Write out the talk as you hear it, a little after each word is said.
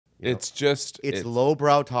It's just it's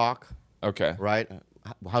lowbrow talk. Okay. Right?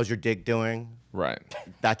 How's your dick doing? Right.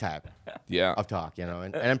 That type. Yeah. Of talk,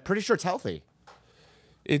 and I'm pretty sure it's healthy.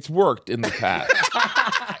 It's worked in the past.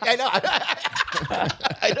 I know.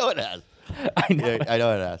 I know it has. I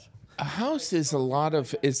know it has. A house is a lot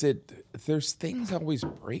of. There's things always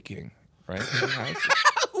breaking, right? In a house.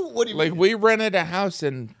 What do you mean? Like we rented a house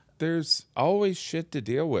and there's always shit to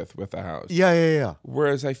deal with a house. Yeah.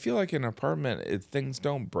 Whereas I feel like in an apartment, things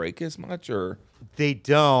don't break as much, or they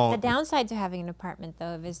don't. The downside to having an apartment,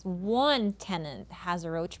 though, is one tenant has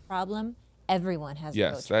a roach problem, everyone has a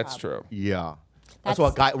roach problem. Yes, that's true. Yeah. That's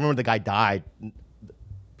what remember the guy died.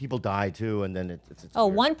 People die too, and then it's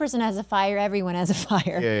weird. One person has a fire, everyone has a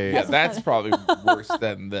fire. Yeah, that's probably worse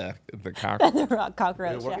than the cockroach. The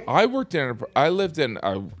cockroach. Yeah. I lived in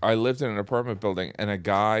an apartment building, and a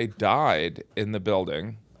guy died in the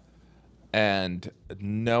building, and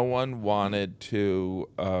no one wanted to.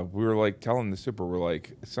 We were like telling the super, we're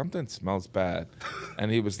like, something smells bad, and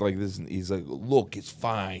he was like, he's like, look, it's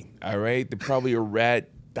fine, all right. There's probably a rat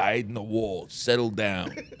died in the wall. Settle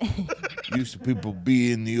down. Used to people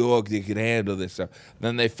be in New York, they could handle this stuff.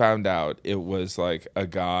 Then they found out it was like a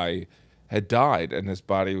guy had died and his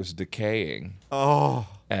body was decaying. Oh.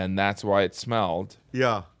 And that's why it smelled.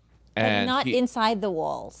 Yeah. And not inside the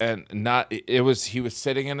walls. And he was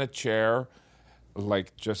sitting in a chair,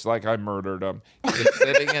 just like I murdered him. He was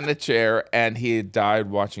sitting in a chair and he had died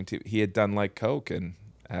watching TV. He had done like coke and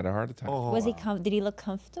had a heart attack. Oh. Was he did he look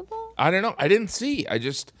comfortable? I don't know. I didn't see.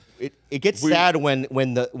 It gets sad when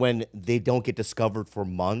they don't get discovered for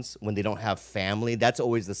months, when they don't have family. That's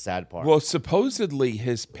always the sad part. Well, supposedly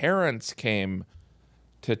his parents came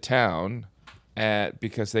to town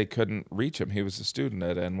because they couldn't reach him. He was a student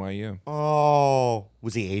at NYU. Oh,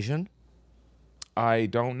 was he Asian? I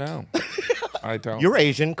don't know. I don't. You're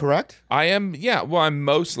Asian, correct? I am. Yeah. Well, I'm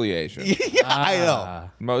mostly Asian. Yeah, I know.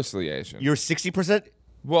 Mostly Asian. You're 60%.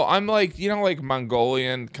 Well, I'm like,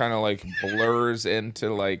 Mongolian kind of like blurs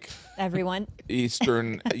into like everyone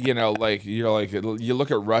Eastern, you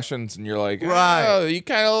look at Russians and you're like, right. Oh, you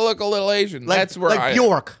kind of look a little Asian. That's where like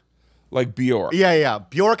Bjork. Like Bjork. Yeah.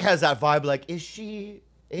 Bjork has that vibe. Like, is she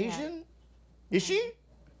Asian? Yeah. Is she?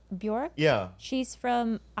 Bjork? Yeah. She's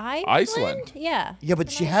from Iceland? Yeah. Yeah,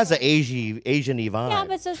 but she has an Asian-y vibe. Yeah,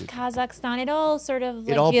 but so is Kazakhstan. It all sort of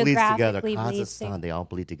it all bleeds together. bleeds Kazakhstan, they all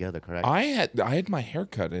bleed together, correct? I had my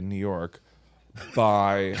haircut in New York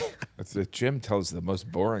by Jim tells the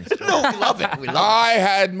most boring story. No, we love it. I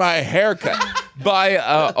had my haircut by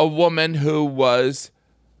a woman who was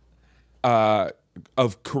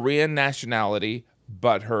of Korean nationality,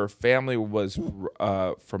 but her family was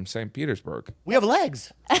from St. Petersburg. We have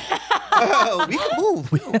legs. We can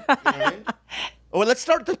move. Well, let's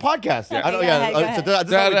start the podcast. I don't.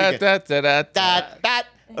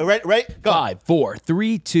 Right. Go. 5, 4,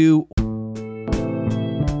 3, 2.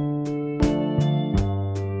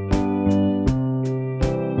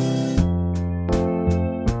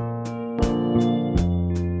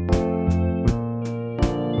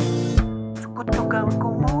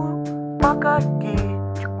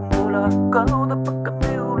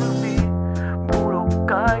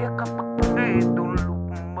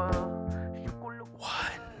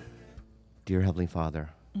 Dear Heavenly Father,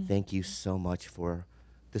 thank you so much for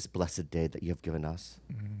this blessed day that you have given us.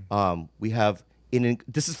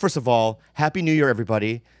 This is, first of all, Happy New Year,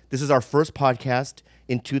 everybody. This is our first podcast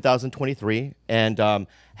in 2023, and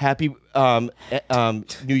Happy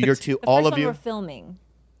New Year to all of you. The first one we're filming.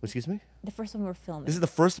 Excuse me? The first one we're filming. This is the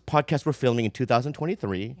first podcast we're filming in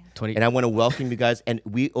 2023, and I want to welcome you guys. And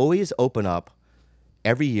we always open up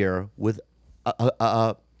every year with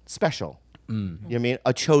a special. You know what I mean?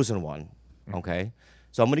 A chosen one. Okay?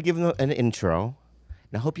 So I'm going to give them an intro,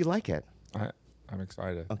 and I hope you like it. I'm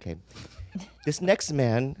excited. Okay. This next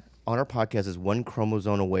man on our podcast is one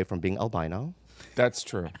chromosome away from being albino. That's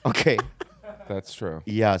true. Okay. That's true.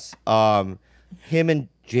 Yes. Him and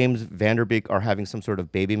James Vanderbeek are having some sort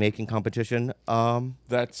of baby making competition. I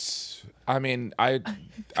haven't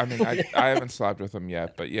slept with him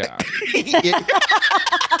yet, but yeah.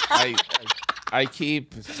 I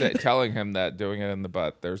keep telling him that doing it in the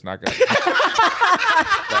butt, there's not going to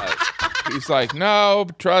but he's like, no,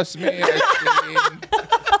 trust me.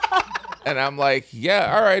 And I'm like,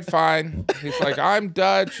 yeah, all right, fine. He's like, I'm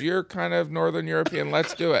Dutch. You're kind of Northern European.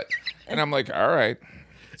 Let's do it. And I'm like, all right.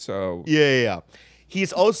 So yeah.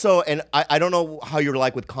 He's also, and I don't know how you're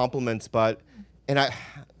like with compliments, but, and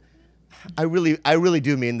I really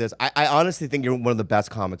do mean this. I honestly think you're one of the best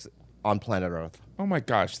comics on planet Earth. Oh my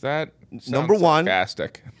gosh, that sounds number one.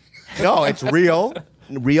 Sarcastic. No, it's real.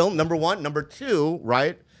 Number one. Number two,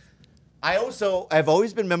 right? I've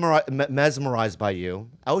always been mesmerized by you.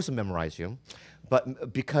 I also memorize you,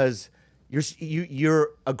 but because you're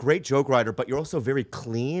a great joke writer, but you're also very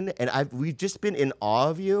clean, and we've just been in awe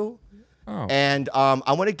of you. Oh. And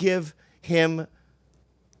I want to give him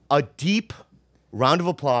a deep round of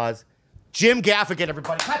applause. Jim Gaffigan,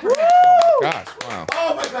 everybody. Clap your hands. Oh my gosh! Wow.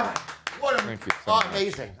 Oh my God! What a Thank you so much.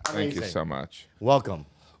 amazing! Thank you so much. Welcome.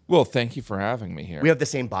 Well, thank you for having me here. We have the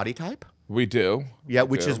same body type. We do. Yeah, We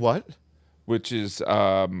which do. is what? Which is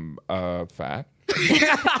fat.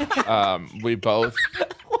 We both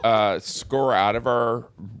score out of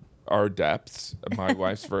our depths. My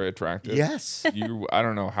wife's very attractive. Yes. I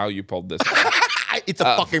don't know how you pulled this off. It's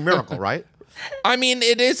a fucking miracle, right? I mean,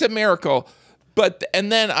 it is a miracle. But and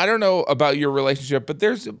then I don't know about your relationship, but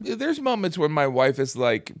there's moments when my wife is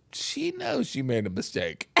like, she knows she made a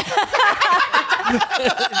mistake.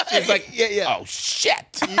 She's like, yeah. Oh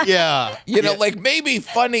shit. Yeah. You know, like maybe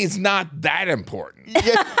funny's not that important.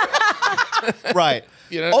 Right.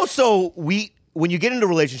 You know? Also, when you get into a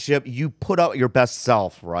relationship, you put out your best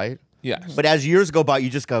self, right? Yes. But as years go by, you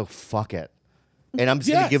just go, fuck it. And I'm just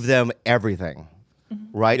going to give them everything,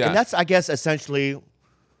 right? Yes. And that's, I guess, essentially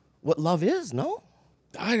what love is, no?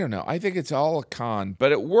 I don't know. I think it's all a con,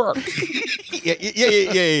 but it works.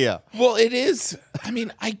 Yeah. Well, it is. I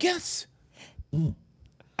mean, I guess,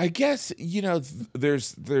 you know,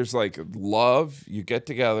 there's like love, you get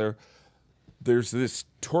together. There's this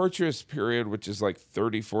torturous period, which is like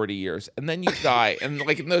 30, 40 years. And then you die. And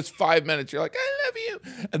like in those 5 minutes, you're like, I love you.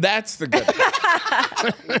 And that's the good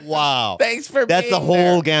thing. Wow. Thanks for That's being the whole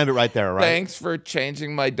there. gambit right there, right? Thanks for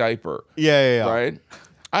changing my diaper. Yeah. Right?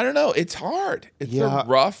 I don't know. It's hard. It's Yeah. a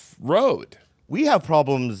rough road. We have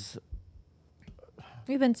problems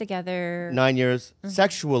We've been together. 9 years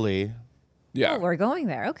sexually. Yeah. Oh, we're going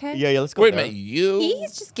there. Okay. Yeah, let's go Wait a there. minute. You?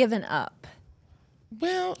 He's just given up.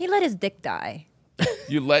 Well, He let his dick die.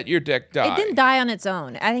 you let your dick die. It didn't die on its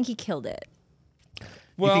own. I think he killed it.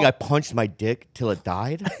 You think I punched my dick till it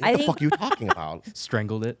died? What I the think- fuck are you talking about?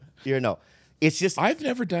 Strangled it. It's just I've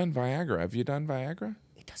never done Viagra. Have you done Viagra?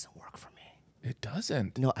 it doesn't work for me. It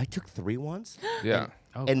doesn't. No, I took 3 once, Yeah.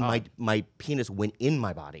 Oh, and God. my penis went in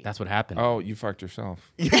my body. That's what happened. Oh, you fucked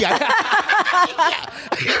yourself. Yeah, I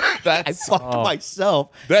That's fucked myself,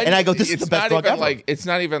 that- and I go, "This is it's the best not drug even ever." like it's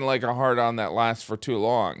not even like a hard on that lasts for too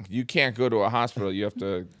long. You can't go to a hospital. You have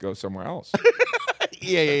to go somewhere else.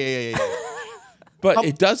 yeah. But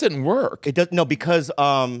it doesn't work. It does because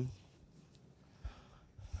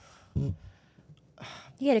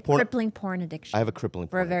He had a Porn- crippling porn addiction I have a crippling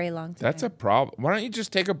for a point. very long time. That's a problem. Why don't you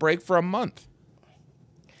just take a break for a month?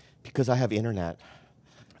 Because I have internet,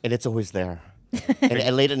 and it's always there.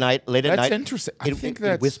 and late at night, That's interesting. I think it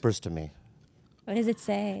that's whispers to me. What does it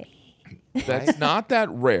say? that's not that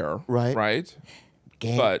rare, Right. Right?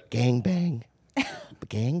 Gang, But- gang bang,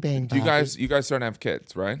 gang bang. You Bobby. guys don't have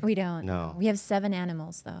kids, right? We don't. No. We have 7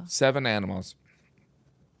 animals, though. 7 animals.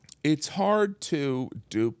 It's hard to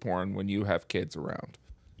do porn when you have kids around.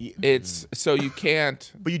 It's so you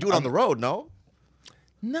can't. But you do it on the road, no?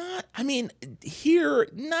 I mean, here,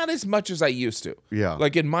 not as much as I used to. Yeah.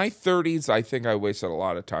 Like in my 30s, I think I wasted a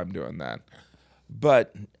lot of time doing that.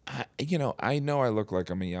 But, I know I look like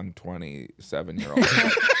I'm a young 27-year-old.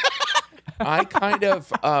 I kind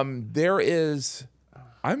of, I'm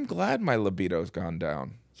glad my libido's gone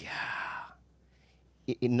down.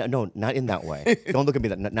 No, not in that way. Don't look at me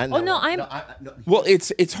that. Not in Oh, that no, way. I'm- no. Well,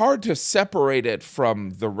 it's hard to separate it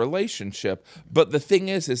from the relationship, but the thing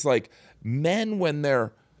is like men when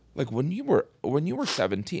they're like when you were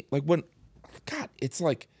 17, like God, it's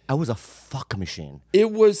like I was a fuck machine.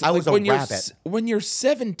 it was. I like was a when rabbit. When you're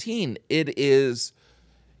 17, it's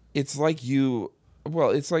like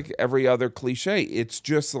it's like every other cliche. It's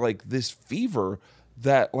just like this fever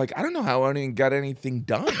that like I don't know how anyone got anything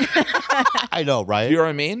done. I know, right? You know what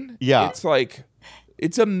I mean? Yeah. It's like,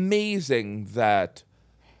 it's amazing that,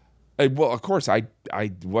 well, of course, I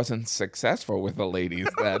wasn't successful with the ladies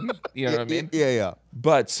then. You know what I mean? Yeah.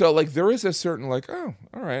 But so, like, there is a certain, like, oh,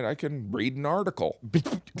 all right, I can read an article. You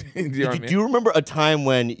know what I mean? Do you remember a time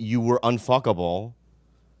when you were unfuckable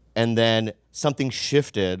and then something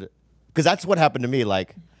shifted? Because that's what happened to me.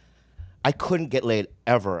 Like, I couldn't get laid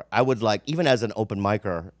ever. I would, like, even as an open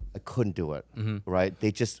micer, I couldn't do it, right?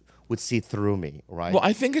 They just would see through me, right? Well,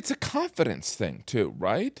 I think it's a confidence thing, too,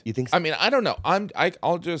 right? You think so? I mean, I don't know.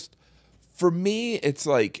 I'll just, for me, it's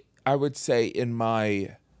like, I would say in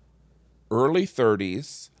my early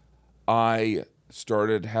 30s, I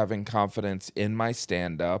started having confidence in my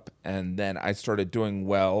stand-up, and then I started doing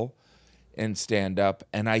well in stand-up,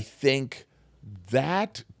 and I think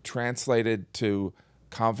that translated to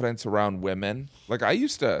confidence around women. Like I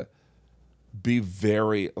used to be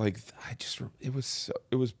very like it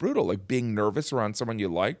was brutal. Like being nervous around someone you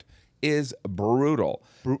liked is brutal.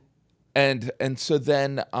 And so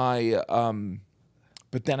then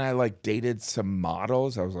but then I like dated some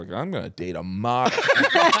models. I was like, I'm gonna date a model.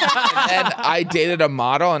 And I dated a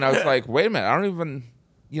model, and I was like, wait a minute, I don't even,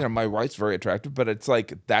 my wife's very attractive, but it's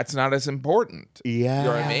like that's not as important. Yeah, you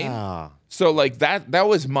know what I mean. So like that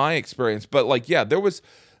was my experience. But like, yeah, there was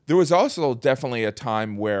also definitely a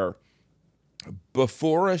time where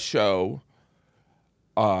before a show,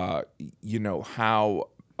 how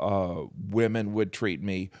women would treat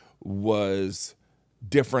me was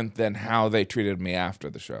different than how they treated me after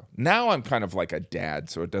the show. Now I'm kind of like a dad,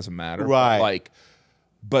 so it doesn't matter. Right.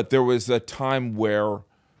 But there was a time where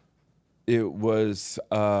it was,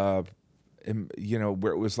 where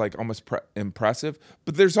it was like almost impressive.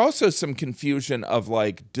 But there's also some confusion of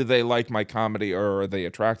like, do they like my comedy or are they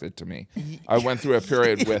attracted to me? I went through a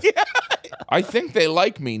period with, I think they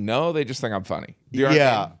like me. No, they just think I'm funny. Do you know what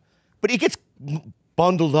I mean? But it gets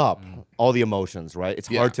bundled up, all the emotions, right? It's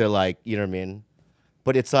hard to like, you know what I mean?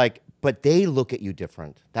 But it's like, but they look at you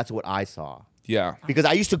different. That's what I saw. Yeah. Because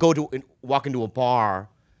I used to walk into a bar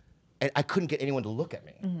and I couldn't get anyone to look at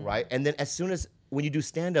me, right? And then as soon as, when you do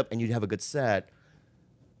stand-up and you have a good set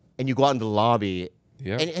and you go out into the lobby,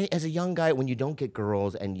 and as a young guy, when you don't get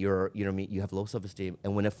girls and you're, you know what I mean, you have low self-esteem,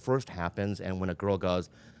 and when it first happens and when a girl goes,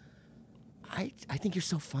 I think you're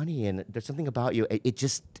so funny and there's something about you, it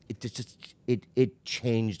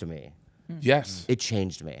changed me. Yes. It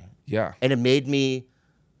changed me. Yeah. And it made me,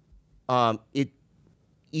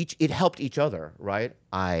 it helped each other, right?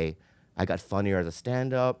 I got funnier as a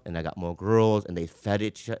stand-up, and I got more girls, and they fed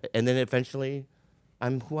each other, and then eventually,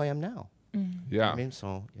 I'm who I am now. Yeah. You know what I mean,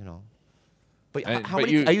 so But how but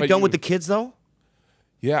many? Are you done with the kids though?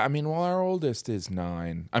 Yeah, I mean, well, our oldest is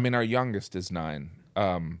 9. I mean, our youngest is 9.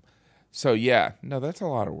 So yeah, no, that's a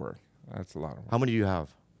lot of work. That's a lot of work. How many do you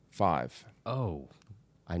have? 5. Oh,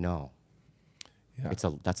 I know. Yeah. That's a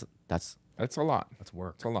lot. that's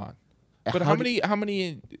work. It's a lot. But how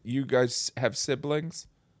many you guys have siblings?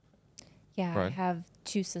 Yeah, I Right. have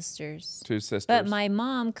 2 sisters. 2 sisters. But my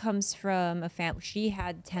mom comes from a family. She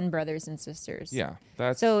had 10 brothers and sisters. Yeah,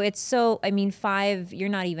 that's So it's 5. You're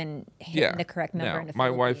not even hitting the correct number. No, in the my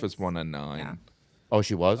wife was Philippines. one of 9. Yeah. Oh,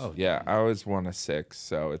 she was. Oh, Yeah, I was one of 6.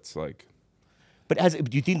 So it's like, But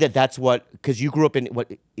do you think that's what? Because you grew up in what,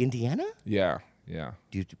 Indiana? yeah.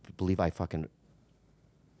 Do you believe I fucking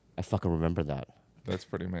remember that? That's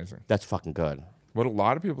pretty amazing. That's fucking good. What a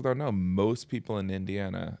lot of people don't know, most people in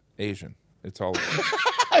Indiana, Asian. It's all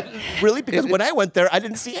Really? Because when I went there, I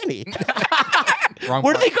didn't see any. Wrong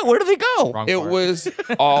Where do part. they go? Where do they go? Wrong it part. was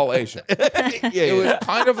all Asian. Yeah, It was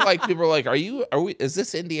kind of like people were like, is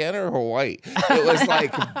this Indiana or Hawaii? It was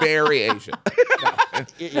like very Asian. No.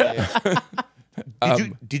 Yeah.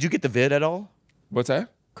 Did you get the vid at all? What's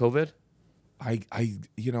that? COVID?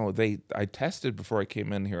 I tested before I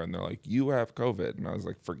came in here, and they're like, "You have COVID," and I was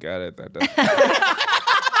like, "Forget it." That doesn't.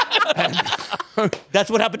 That's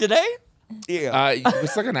what happened today? Yeah. It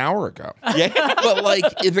was like an hour ago. Yeah. But like,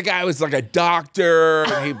 if the guy was like a doctor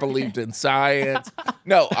and he believed in science.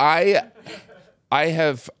 No, I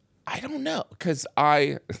don't know, because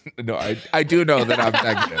I do know that I'm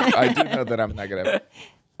negative. I do know that I'm negative.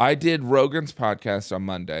 I did Rogan's podcast on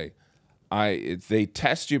Monday. They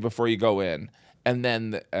test you before you go in,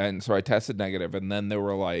 and so I tested negative, and then they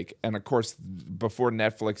were like, and of course before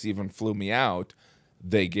Netflix even flew me out,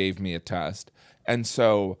 they gave me a test, and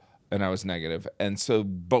I was negative, and so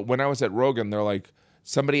but when I was at Rogan, they're like,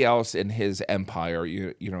 somebody else in his empire,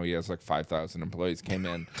 you know, he has like 5,000 employees, came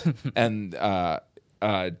in, and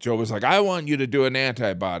Joe was like, I want you to do an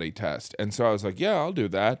antibody test, and so I was like, yeah, I'll do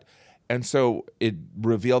that. And so it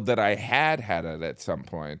revealed that I had it at some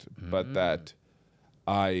point, but that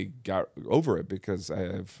I got over it because I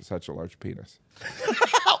have such a large penis.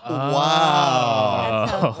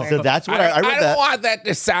 Wow. That's So that's what I read I don't that. want that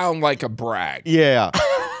to sound like a brag. Yeah.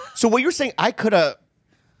 So what you're saying, I could have.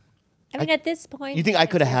 I mean, at this point, You think I if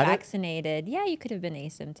coulda you're had it? vaccinated? Yeah, you could have been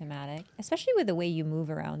asymptomatic, especially with the way you move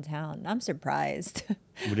around town. I'm surprised.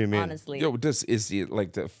 What do you mean? Honestly, Yo, is he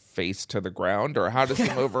like the face to the ground, or how does he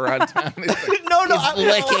move around town? He's like, No, he's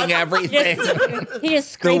licking everything. he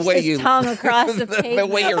just scrapes way his you- tongue across the pavement. The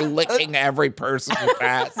way you're licking every person you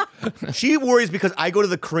pass. She worries because I go to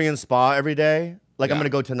the Korean spa every day. Like I'm Yeah. gonna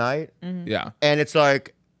go tonight, Yeah. and it's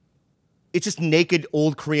like, it's just naked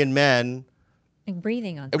old Korean men Like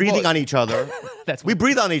breathing on. breathing on each other. We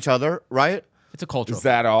breathe on each other, right? It's a cultural. Is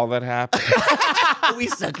that all that happened? We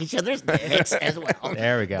suck each other's dicks as well.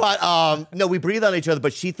 There we go. But no, we breathe on each other.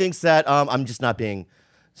 But she thinks that I'm just not being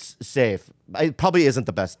safe. It probably isn't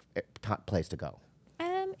the best place to go.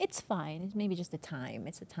 It's fine. It's maybe just a time.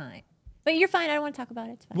 It's a time. But you're fine. I don't want to talk about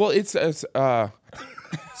it. It's fine. Well, it's as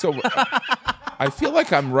so. I feel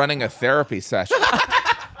like I'm running a therapy session.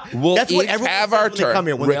 We'll That's what each everyone have says our when they turn. come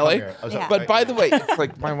here, when they come Really? here. Oh, sorry. Yeah. But by the way, it's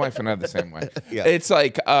like my wife and I are the same way. Yeah. It's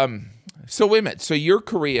like so wait a minute. So you're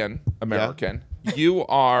Korean American. You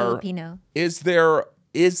are Filipino. Is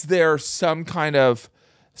there some kind of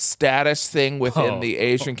status thing within the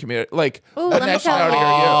Asian community? Like, Ooh, what let me tell nationality you.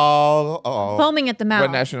 are you? Foaming at the mouth.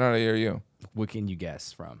 What nationality are you? What can you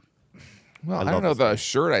guess from? Well, I love don't know the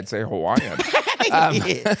shirt. I'd say Hawaiian.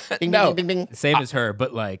 Ding, no. ding, ding, ding. Same as her,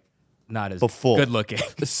 but like not as full. good looking.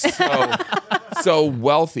 so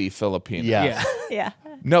wealthy Filipino. Yeah. Yeah.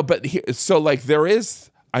 No, but so like there is.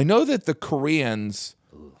 I know that the Koreans,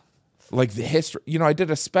 like the history. You know, I did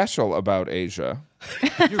a special about Asia.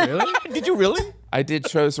 Did you really? Did you really? I did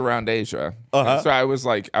shows around Asia. So I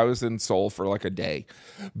was in Seoul for like a day.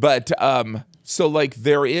 But so like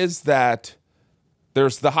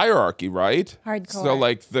there's the hierarchy, right? Hardcore. So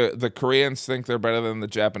like the Koreans think they're better than the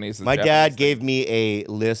Japanese. My dad gave me a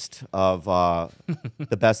list of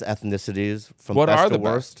the best ethnicities from What best are to the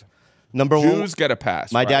worst. best? Number one, Jews get a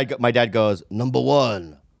pass. my right? dad goes, number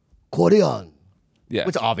one, Korean, Yes.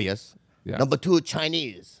 which is obvious. Yeah. Number two,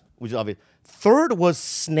 Chinese, which is obvious. Third was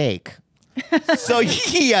snake. So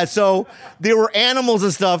yeah, so there were animals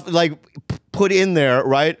and stuff like put in there,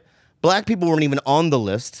 right? Black people weren't even on the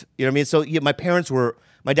list. You know what I mean? So yeah,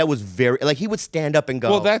 my dad was very, like, he would stand up and go.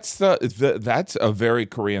 Well, that's that's a very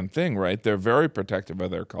Korean thing, right? They're very protective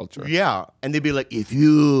of their culture. Yeah. And they'd be like, if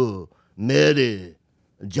you marry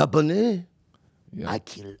Japanese, I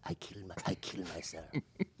kill myself.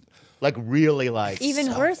 Like, really, like.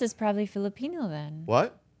 Even worse is probably Filipino then.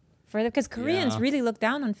 What? Because Koreans really look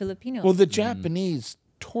down on Filipinos. Well, the Japanese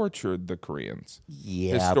tortured the Koreans.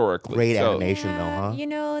 Yeah. Historically. Great So- animation, though, huh? You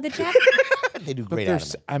know, the Japanese. They do But great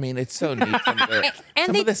there's, animation. I mean, it's so neat. And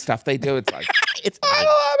Some they- of the stuff they do, it's like, It's I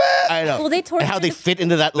love it. I know. Well, they and how tortured they the- fit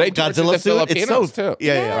into that They tortured Godzilla the suit. It's so Filipinos, too.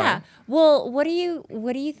 Yeah. Well, what do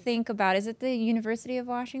you think about? Is it the University of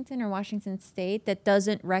Washington or Washington State that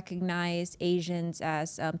doesn't recognize Asians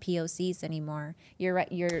as POCs anymore? You're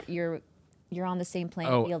right. You're on the same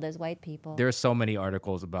playing field as white people. There's so many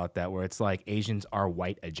articles about that where it's like Asians are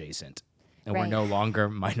white adjacent, and we're Right. no longer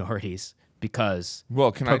minorities because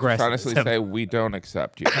Well, can I just progressives honestly have- say we don't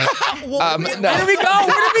accept you? Where did we go? Where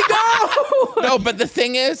did we go? No, but the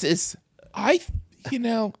thing is I don't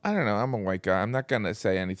know. I'm a white guy. I'm not gonna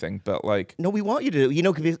say anything, but like, No, we want you to. You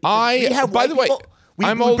know, we by have the white way, people. We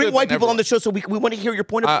I'm bring older white than people on everyone. the show, so we want to hear your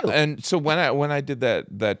point of view. and so when I did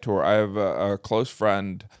that tour, I have a close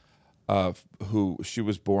friend who she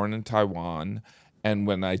was born in Taiwan, and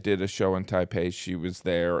when I did a show in Taipei, she was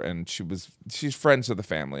there, and she's friends with the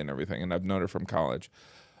family and everything, and I've known her from college.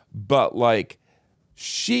 But like,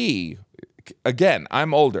 again,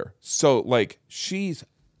 I'm older, so like, she's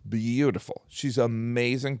beautiful. She's an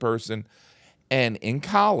amazing person, and in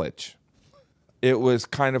college, it was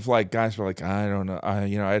kind of like guys were like, I don't know,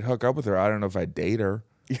 I'd hook up with her. I don't know if I'd date her.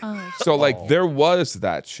 So like, there was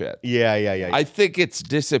that shit. Yeah. I think it's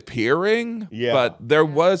disappearing, Yeah. but there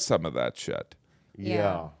was some of that shit.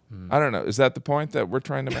 Yeah. I don't know. Is that the point that we're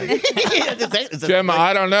trying to make? It's a- Jim,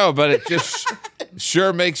 I don't know, but it just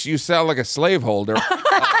sure makes you sound like a slaveholder.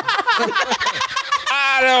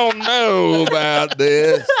 I don't know about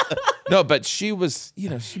this. No, but she was,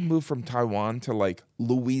 she moved from Taiwan to like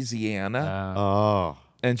Louisiana, Oh.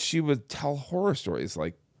 and she would tell horror stories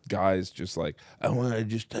like guys just like, I want to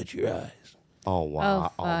just touch your eyes. Oh,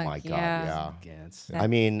 wow. Oh, Oh, my fuck, God. yeah. Yeah, it's- I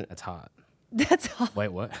mean, that's hot. That's hot. Wait,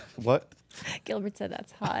 what? what? Gilbert said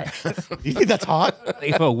that's hot. You think that's hot?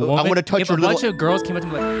 If a woman, wanna touch if your a bunch little- of girls came up to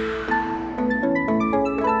me like,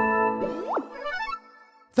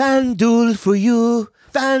 FanDuel for you,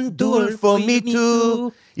 FanDuel for me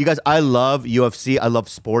too. You guys, I love UFC. I love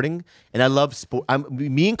sporting, and I love sport.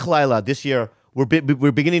 Me and Khalyla this year, we're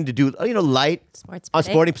beginning to do light Sports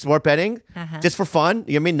betting. sport betting, just for fun.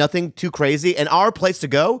 You know what I mean? Nothing too crazy. And our place to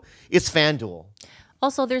go is FanDuel.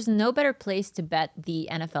 Also, there's no better place to bet the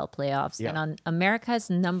NFL playoffs than Yeah. on America's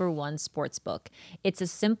 #1 sports book. It's a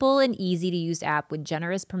simple and easy to use app with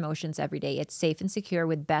generous promotions every day. It's safe and secure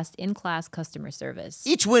with best in-class customer service.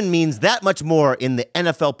 Each win means that much more in the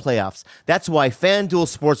NFL playoffs. That's why FanDuel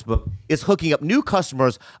Sportsbook is hooking up new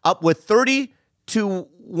customers up with 30 to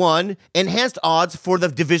won enhanced odds for the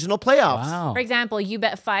divisional playoffs. Wow. For example, you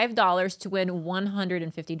bet $5 to win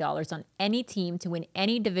 $150 on any team to win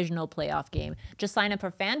any divisional playoff game. Just sign up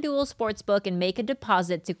for FanDuel Sportsbook and make a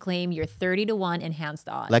deposit to claim your 30-to-1 enhanced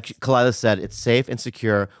odds. Like Khalyla said, it's safe and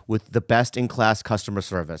secure with the best-in-class customer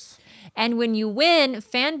service. And when you win,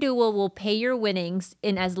 FanDuel will pay your winnings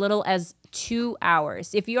in as little as 2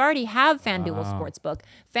 hours. If you already have FanDuel Sportsbook,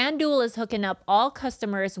 FanDuel is hooking up all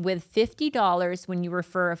customers with $50 when you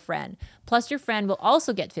refer a friend. Plus, your friend will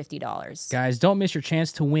also get $50. Guys, don't miss your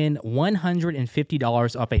chance to win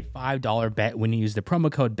 $150 off a $5 bet when you use the promo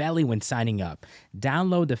code BELLY when signing up.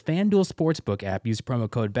 Download the FanDuel Sportsbook app, use promo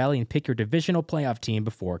code BELLY, and pick your divisional playoff team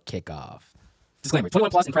before kickoff. Disclaimer, 21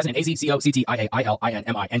 plus and present in AZ, CO, CT, IA, IL, IN,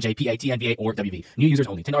 MI, NJ, PA, TNVA, or WV. New users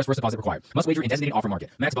only. $10 first deposit required. Must wager in designated offer market.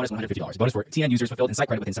 Max bonus $150. Bonus for TN users fulfilled in site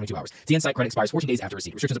credit within 72 hours. TN site credit expires 14 days after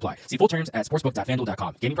receipt. Restrictions apply. See full terms at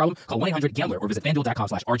sportsbook.fanduel.com. Gaming problem? Call 1-800-GAMBLER or visit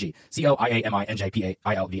fanduel.com/RG. COIAMINJPA,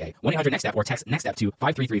 WV. 1-800-NEXT STEP or text NEXT STEP to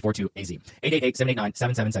 53342-AZ.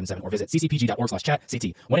 888-789-7777 or visit ccpg.org/chat.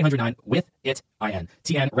 CT 1-800-9-WITH-IT-IN.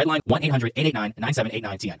 TN Redline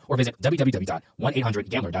 1-800-889-9789 TN or visit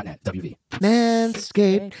www.1800gambler.net. WV.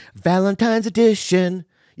 Manscaped Valentine's Edition.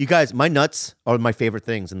 You guys, my nuts are my favorite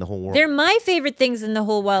things in the whole world. They're my favorite things in the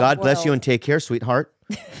whole world. God bless you and take care, sweetheart.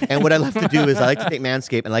 And what I love to do is I like to take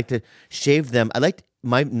Manscaped and I like to shave them. I like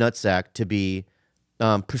my nutsack to be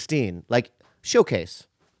pristine, like showcase.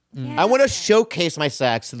 I want to showcase my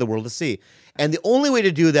sacks to the world to see. And the only way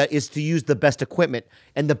to do that is to use the best equipment.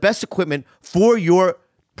 And the best equipment for your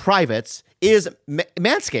privates is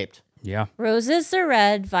Manscaped. Yeah. Roses are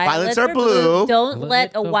red, violets are blue. Don't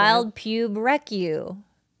let a wild pube wreck you.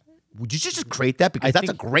 Would you just create that? Because that's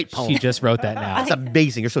a great poem. She just wrote that now. That's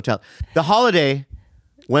amazing. You're so talented. The holiday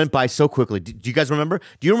went by so quickly. Do you guys remember?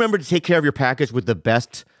 Do you remember to take care of your package with the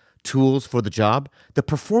best tools for the job? The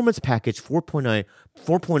Performance Package 4.0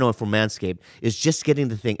 for Manscaped is just getting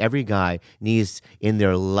the thing every guy needs in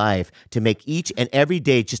their life to make each and every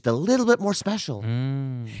day just a little bit more special.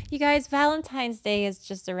 You guys, Valentine's Day is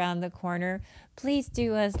just around the corner. Please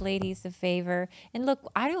do us ladies a favor. And look,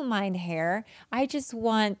 I don't mind hair. I just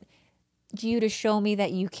want you to show me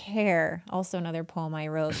that you care. Also another poem I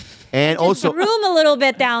wrote. And also, groom a little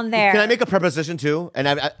bit down there. Can I make a preposition too?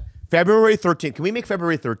 And February 13th. Can we make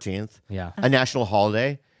February 13th a national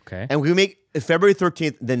holiday? Okay. And we make February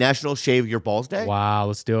 13th the National Shave Your Balls Day? Wow,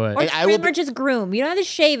 let's do it. Or trim or just groom. You don't have to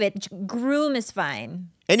shave it. Groom is fine.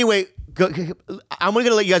 Anyway, I'm going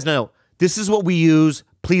to let you guys know. This is what we use.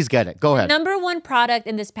 Please get it. Go ahead. Number one product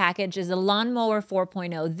in this package is the Lawnmower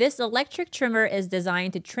 4.0. This electric trimmer is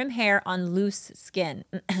designed to trim hair on loose skin.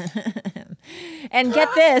 And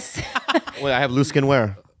get this. Wait, I have loose skin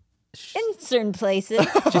where? In certain places.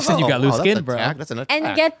 She said you got loose skin, bro. That's an attack.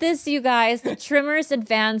 And get this, you guys, the trimmer's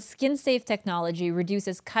advanced skin-safe technology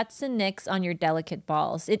reduces cuts and nicks on your delicate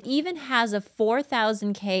balls. It even has a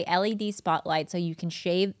 4000K LED spotlight so you can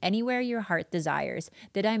shave anywhere your heart desires.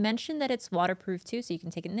 Did I mention that it's waterproof too, so you can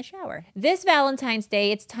take it in the shower? This Valentine's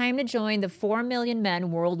Day, it's time to join the 4 million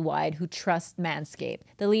men worldwide who trust Manscaped,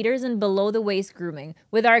 the leaders in below-the-waist grooming.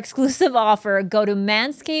 With our exclusive offer, go to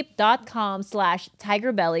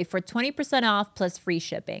manscaped.com/TigerBelly for 20% off plus free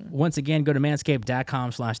shipping. Once again, go to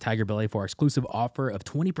manscaped.com/TigerBelly for our exclusive offer of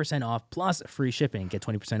 20% off plus free shipping. Get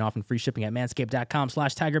 20% off and free shipping at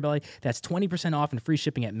manscaped.com/TigerBelly. That's 20% off and free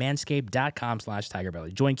shipping at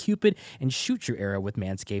manscaped.com/TigerBelly. Join Cupid and shoot your arrow with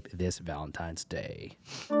Manscaped this Valentine's Day.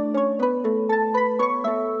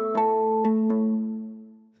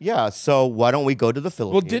 Yeah, so why don't we go to the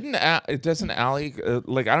Philippines? Well, doesn't Ali, I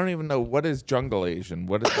don't even know, what is Jungle Asian?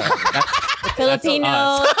 What is that? Filipino.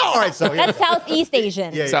 All right, so That's Southeast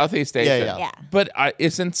Asian. Southeast Asian. Yeah. But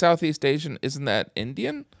isn't Southeast Asian, isn't that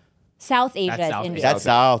Indian? South Asia That's is South India. That's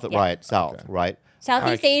South, Yeah. right, South, right.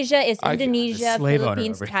 Southeast Asia is Indonesia, slave owner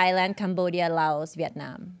Philippines, over here. Thailand, Cambodia, Laos,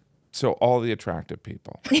 Vietnam. So all the attractive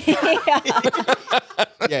people.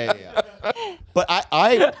 Yeah. But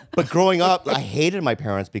but growing up, I hated my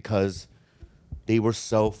parents because they were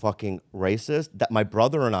so fucking racist that my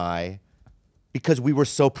brother and I, because we were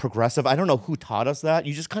so progressive, I don't know who taught us that.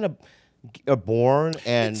 You just kind of are born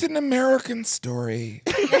and... It's an American story.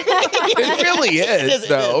 It really is,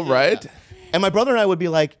 though, right? Yeah. And my brother and I would be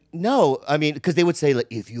like, no, I mean, because they would say, like,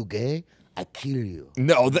 if you gay, I kill you.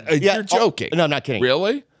 No, you're joking. No, I'm not kidding.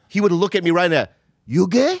 Really? He would look at me right there. You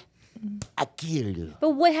gay? I kill you.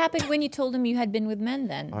 But what happened when you told him you had been with men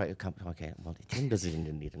then? All right, okay. Well, Jim doesn't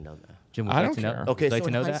even need to know that. Jim, would I you don't like to know? care. Okay, Would you like so to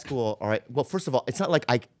in know high that? school, all right. Well, first of all, it's not like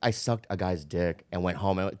I sucked a guy's dick and went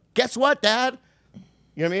home and went, guess what, Dad?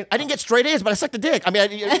 You know what I mean? I didn't get straight A's, but I sucked a dick. I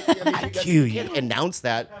mean, you kill you. can't announce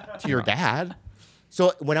that to your dad.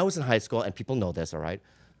 So when I was in high school, and people know this, all right,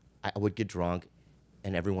 I would get drunk,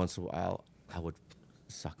 and every once in a while, I would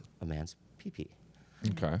suck a man's pee-pee.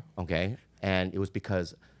 Okay. Okay? And it was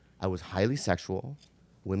because I was highly sexual.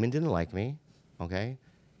 Women didn't like me. Okay?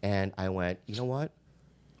 And I went, you know what?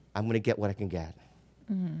 I'm going to get what I can get.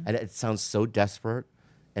 And it sounds so desperate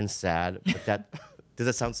and sad, but that, does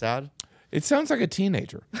that sound sad? It sounds like a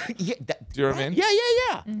teenager. Yeah. Do you know what I mean?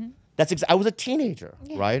 Yeah. That's I was a teenager,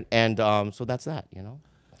 right? And so that's that, you know?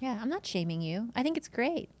 Yeah, I'm not shaming you. I think it's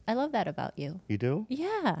great. I love that about you. You do?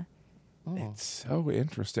 Yeah. It's so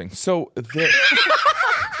interesting. So there,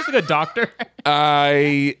 It's like a doctor.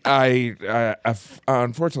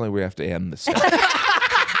 unfortunately, we have to end this.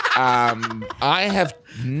 I have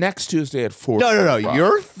next Tuesday at 4. No.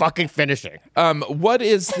 You're fucking finishing. What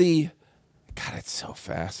is the? God, it's so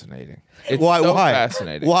fascinating. It's Why? so Why?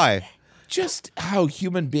 fascinating. Why? Just how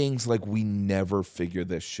human beings, like, we never figure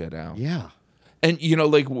this shit out. Yeah. And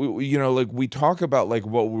we talk about like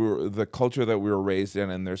the culture that we were raised in,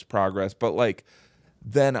 and there's progress, but like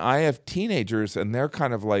then I have teenagers and they're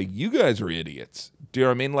kind of like, you guys are idiots. Do you know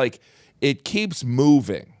what I mean? Like it keeps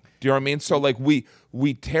moving. Do you know what I mean? So like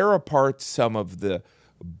we tear apart some of the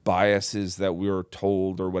biases that we were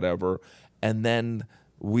told or whatever, and then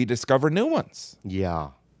we discover new ones. Yeah.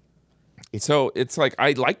 So it's like,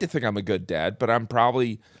 I like to think I'm a good dad, but I'm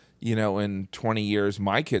probably, in 20 years,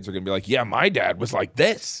 my kids are going to be like, yeah, my dad was like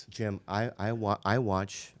this. Jim, I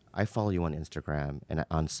follow you on Instagram and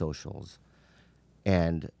on socials,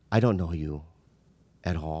 and I don't know you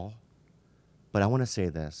at all, but I want to say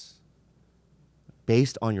this.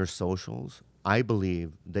 Based on your socials, I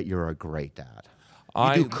believe that you're a great dad.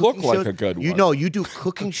 I look like a good one. You do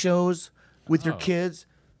cooking shows with your kids.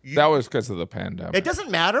 That was because of the pandemic. It doesn't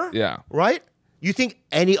matter. Yeah. Right? You think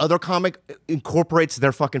any other comic incorporates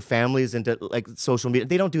their fucking families into like social media?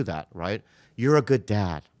 They don't do that, right? You're a good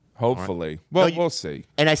dad. Hopefully. Right? Well, we'll see.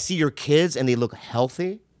 And I see your kids and they look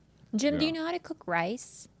healthy. Jim, do you know how to cook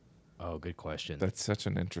rice? Oh, good question. That's such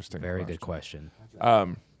an interesting Very good question.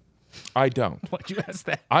 I don't. Why'd you ask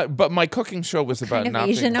that? But my cooking show was about What kind of nothing.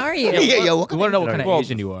 Asian are you? Yeah. We want to know what kind of Well,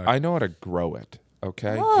 Asian you are. I know how to grow it,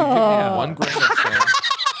 okay? You give me 1 grain of sand.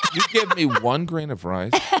 You give me 1 grain of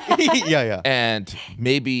rice yeah. and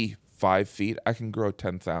maybe 5 feet, I can grow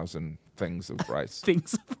 10,000 things of rice.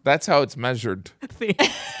 Things. That's how it's measured. Things.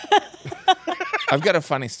 I've got a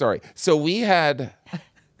funny story. So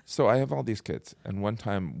I have all these kids, and one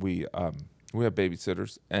time we have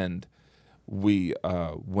babysitters, and we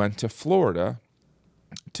went to Florida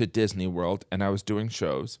to Disney World, and I was doing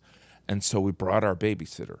shows, and so we brought our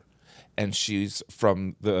babysitter, and she's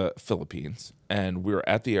from the Philippines, and we were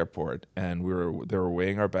at the airport, and they were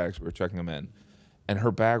weighing our bags, we were checking them in, and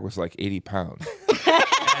her bag was like 80 pounds.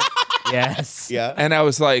 Yes. Yeah. And I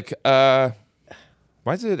was like, why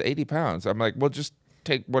is it 80 pounds? I'm like, well, just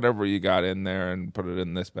take whatever you got in there and put it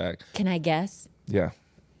in this bag. Can I guess? Yeah.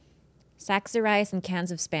 Sacks of rice and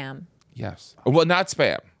cans of Spam. Yes. Well, not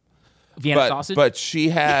Spam. Vienna sausage? But she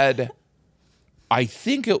had, I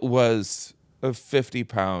think it was a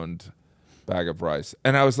 50-pound bag of rice.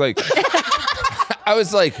 And I was like,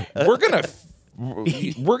 we're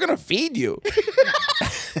gonna feed you.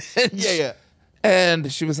 Yeah.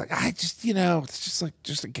 And she was like, it's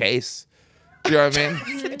just a case. Do you know what I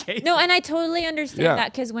mean? No, and I totally understand Yeah.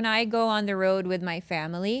 that because when I go on the road with my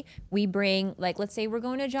family, we bring, like, let's say we're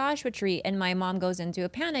going to Joshua Tree and my mom goes into a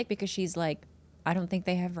panic because she's like, I don't think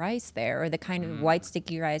they have rice there or the kind of white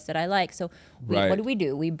sticky rice that I like. So Right. what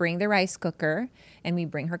do? We bring the rice cooker and we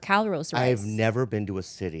bring her Calrose rice. I've never been to a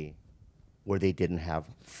city where they didn't have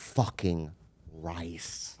fucking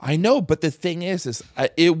rice. I know, but the thing is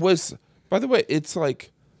it was, by the way, it's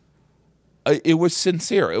like, it was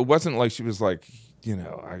sincere. It wasn't like she was like,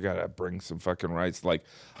 I gotta bring some fucking rice. Like,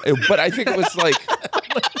 but I think it was like,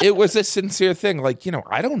 it was a sincere thing. Like,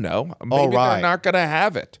 I don't know. Maybe right. they're not gonna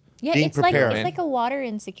have it. Yeah, being it's like prepared. a water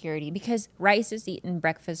insecurity because rice is eaten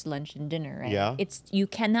breakfast, lunch, and dinner, right? Yeah. You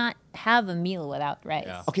cannot have a meal without rice.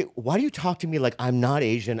 Yeah. Okay, why do you talk to me like I'm not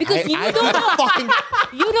Asian? Because you I don't do the know. fucking.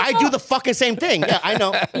 I do the fucking same thing. Yeah, I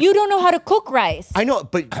know. You don't know how to cook rice. I know,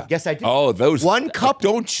 but yes, I do. Oh, those 1 cup.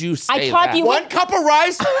 Don't you say I taught that. you- 1 cup of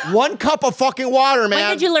rice, 1 cup of fucking water, man.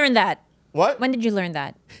 When did you learn that? What? When did you learn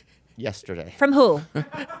that? Yesterday. From who?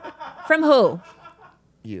 From who?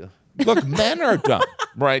 You. Look, men are dumb,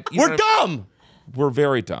 right? You know We're what I mean? dumb. We're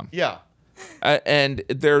very dumb. Yeah. And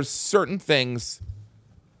there's certain things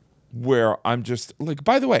where I'm just like,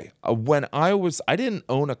 by the way, when I didn't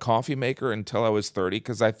own a coffee maker until I was 30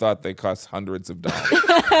 because I thought they cost hundreds of dollars.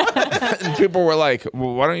 And people were like,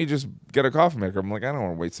 well, why don't you just get a coffee maker? I'm like, I don't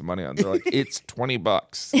want to waste some money on it. They're like, it's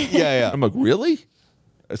 $20. Yeah. I'm like, really?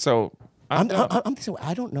 So I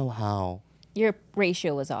don't know how. Your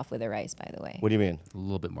ratio was off with the rice, by the way. What do you mean? A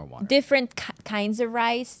little bit more water. Different kinds of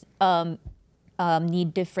rice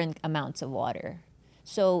need different amounts of water.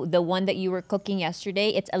 So the one that you were cooking yesterday,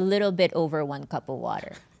 it's a little bit over 1 cup of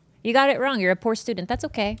water. You got it wrong. You're a poor student. That's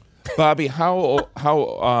okay. Bobby, how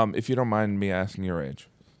if you don't mind me asking your age?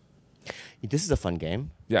 This is a fun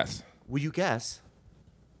game. Yes. Will you guess?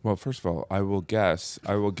 Well, first of all, I will guess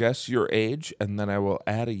your age, and then I will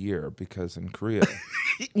add a year because in Korea,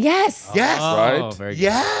 Yes. Yes. right? Very good.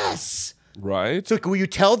 Yes. right? So will you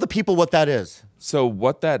tell the people what that is? So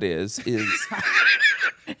what that is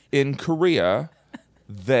in Korea,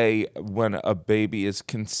 when a baby is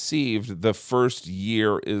conceived, the first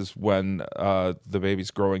year is when the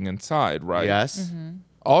baby's growing inside, right? Yes.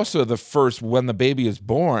 Also, when the baby is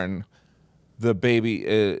born, the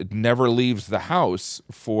baby never leaves the house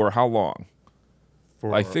for how long?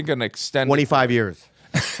 I think an extended 25 years.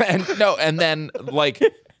 and then like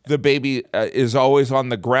the baby is always on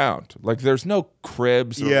the ground. Like there's no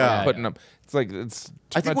cribs or Yeah. putting them. It's like it's. too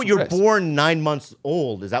I think much when you're risk. born 9 months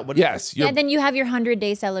old, is that what? Yes. Yeah, then you have your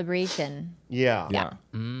 100-day celebration. Yeah. Yeah.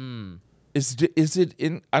 Is it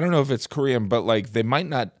in? I don't know if it's Korean, but like they might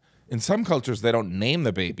not. In some cultures, they don't name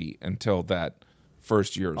the baby until that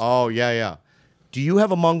first year. Oh yeah, yeah. Do you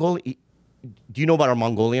have a Do you know about our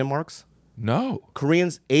Mongolian marks? No.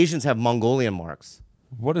 Koreans, Asians have Mongolian marks.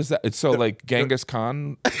 What is that? It's so like Genghis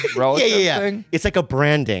Khan relative thing. It's like a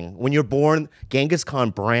branding. When you're born, Genghis Khan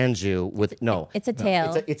brands you with It's a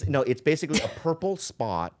tail. It's basically a purple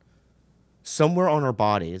spot somewhere on our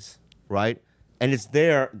bodies, right? And it's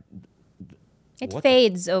there. It What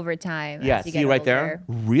fades over time. Yeah, as you see get right there?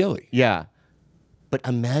 older. Really? Yeah. But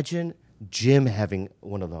imagine Jim having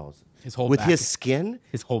one of those. His whole with back. his skin.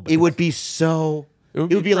 His whole It back. would be so. It It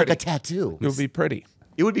would would be be like a pretty. tattoo. It would be pretty.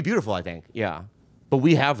 It would be beautiful, I think. Yeah. But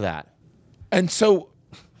we have that. And so,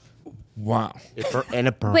 wow. And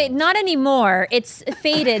it burns. Wait, not anymore. It's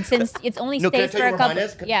faded since it's only No, can I stayed tell for you a where couple. mine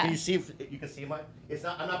is? Yeah. Can you see if you can see mine? It's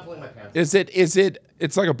not. I'm not pulling my pants. Is it?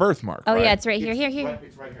 It's like a birthmark. Oh right? yeah, it's right here. Here.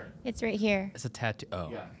 It's right here. It's right here. It's a tattoo. Oh.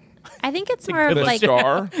 Yeah. I think it's more of The like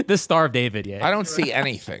star. The Star of David, yeah. I don't see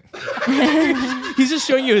anything. He's just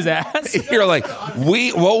showing you his ass. You're like,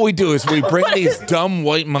 what we do is we bring these dumb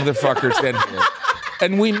white motherfuckers in here,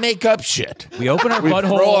 and we make up shit. We open our We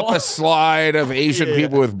butthole. throw up a slide of Asian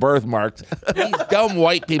people with birthmarks. These dumb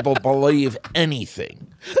white people believe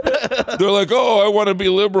anything. They're like, oh, I want to be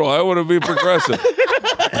liberal. I want to be progressive.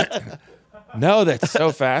 No, that's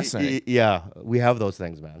so fascinating. Yeah, we have those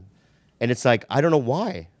things, man. And it's like, I don't know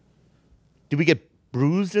why. Did we get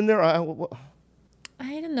bruised in there? I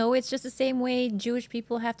don't know. It's just the same way Jewish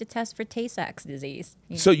people have to test for Tay-Sachs disease.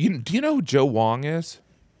 So do you know who Joe Wong is?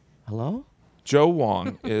 Hello? Joe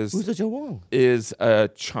Wong is Who's the Joe Wong? is a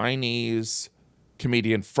Chinese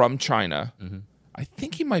comedian from China. Mm-hmm. I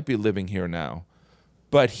think he might be living here now,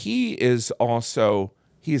 but he's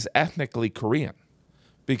ethnically Korean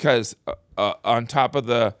because on top of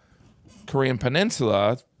the Korean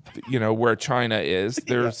peninsula, where China is,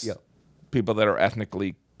 there's yeah. people that are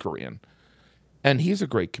ethnically Korean, and he's a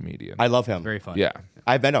great comedian. I love him. Very funny. Yeah,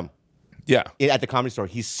 I met him yeah, at the Comedy Store.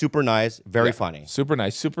 He's super nice, very Yeah. funny. super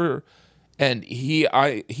nice, super. And he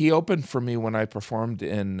opened for me when I performed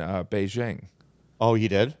in Beijing. Oh, he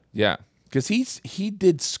did? Yeah, because he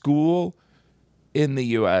did school in the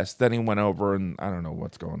U.S. Then he went over, and I don't know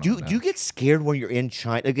what's going on. Do now. you get scared when you're in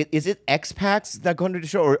China? Like, is it expats that go into the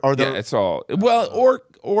show, or are there? Yeah, it's all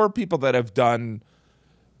or people that have done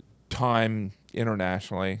time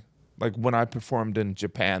internationally. Like when I performed in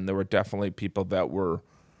Japan, there were definitely people that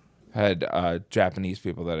had Japanese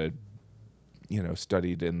people that had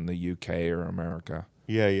studied in the UK or America.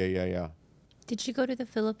 Yeah. Did you go to the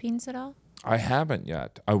Philippines at all? I haven't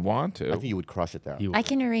yet. I want to. I think you would crush it there. I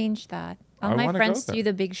can arrange that. All I my wanna friends go do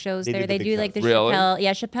there. the big shows They do there. the They big do like the shows. Really? Chappelle.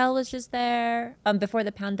 Yeah, Chappelle was just there before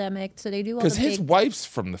the pandemic, so they do all the Because big. his wife's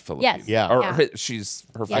from the Philippines. Yes. Yeah. Or Yeah. she's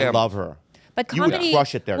her Yeah. family. I love her. But You would comedy,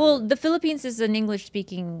 crush it there. Well, the Philippines is an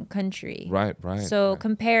English-speaking country. Right. So right.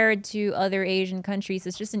 compared to other Asian countries,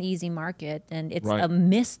 it's just an easy market, and it's Right. a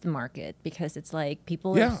missed market because it's like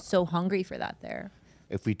people Yeah. are so hungry for that there.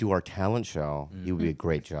 If we do our talent show, you would be a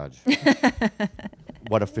great judge.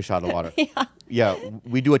 What a fish out of water. Yeah,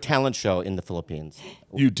 we do a talent show in the Philippines.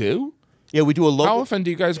 You do? Yeah, we do a How local. often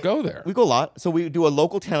do you guys go there? We go a lot. So we do a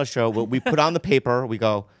local talent show. We put on the paper. We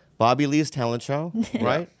go Bobby Lee's talent show,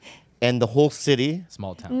 right? And the whole city.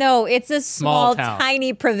 Small town. No, it's a Small small, town.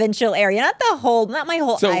 tiny provincial area, not my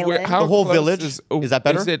whole So island. how The whole close village? Is that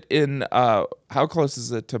better? Is it in? How close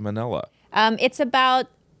is it to Manila? It's about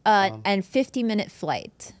and 50-minute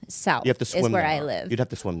flight south You have to swim is where there. I live. You'd have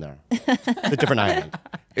to swim there. It's a different island.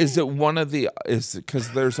 Is it one of the? Is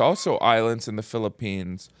because there's also islands in the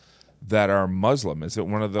Philippines that are Muslim. Is it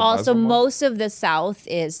one of the? Also, Muslim ones? most of the south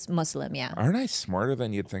is Muslim. Yeah. Aren't I smarter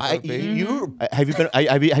than you'd think I'd be? Have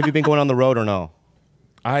you been going on the road or no?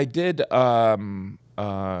 I did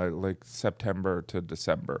like September to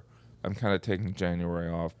December. I'm kind of taking January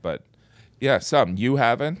off, but yeah, some. You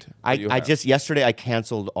haven't? Just yesterday I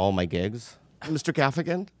canceled all my gigs, Mr.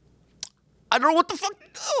 Gaffigan. I don't know what the fuck to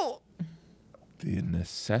do. The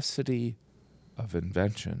necessity of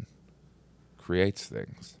invention creates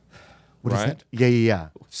things. What is right? that? Yeah.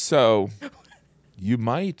 So you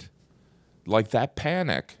might, like that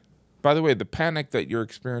panic. By the way, the panic that you're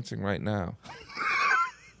experiencing right now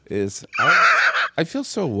is, I feel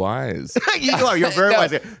so wise. You are. You're very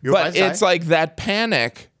wise. You're But wise it's guy. like that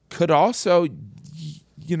panic could also,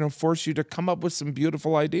 force you to come up with some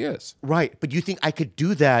beautiful ideas. Right, but you think I could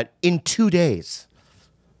do that in 2 days?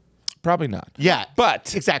 Probably not. Yeah,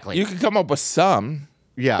 But exactly. you can come up with some.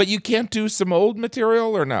 Yeah. But you can't do some old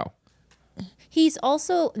material or no? He's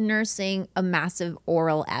also nursing a massive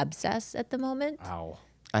oral abscess at the moment. Ow.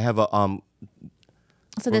 I have a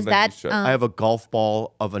So does then you that? should. I have a golf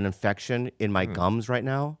ball of an infection in my gums right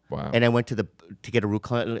now. Wow. And I went to get a root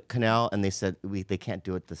canal, and they said they can't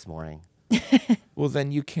do it this morning. Well,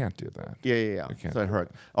 then you can't do that. Yeah. can't So it do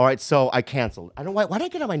hurt. All right, so I canceled. I don't know why did I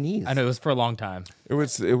get on my knees? I know it was for a long time. It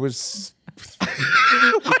was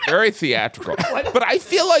very theatrical. But I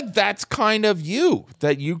feel like that's kind of you,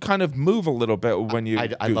 that you kind of move a little bit when you I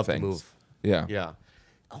do love things. to move. Yeah. Yeah.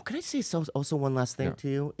 Oh, can I say also one last thing to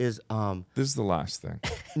you? Is This is the last thing.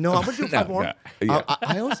 no, I'm gonna do five more. no, yeah.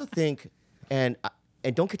 I also think, and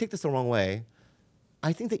don't take this the wrong way,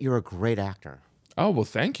 I think that you're a great actor. Oh, well,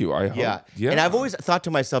 thank you. I hope. Yeah. And I've always thought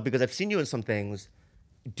to myself, because I've seen you in some things,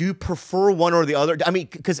 do you prefer one or the other? I mean,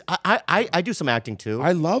 because I do some acting too.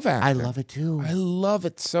 I love acting. I love it too. I love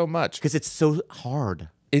it so much. Because it's so hard.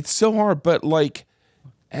 It's so hard, but like,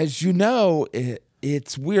 as you know,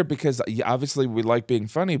 it's weird because obviously we like being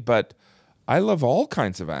funny, but I love all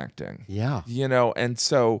kinds of acting. Yeah. And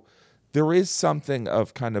so there is something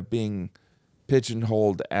of kind of being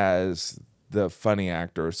pigeonholed as the funny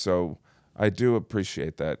actor. So I do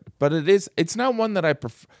appreciate that. But it's not one that I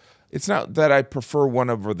prefer. It's not that I prefer one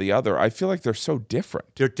over the other. I feel like they're so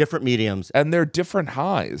different. They're different mediums. And they're different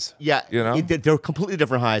highs. Yeah. They're completely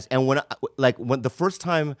different highs. And when the first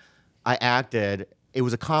time I acted, it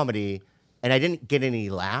was a comedy, and I didn't get any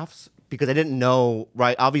laughs because I didn't know,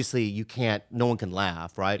 right? Obviously, no one can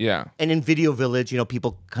laugh, right? Yeah. And in Video Village,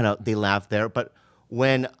 people they laugh there. But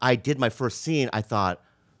when I did my first scene, I thought,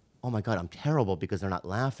 oh my God, I'm terrible because they're not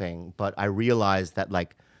laughing. But I realized that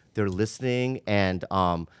they're listening, and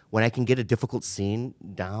when I can get a difficult scene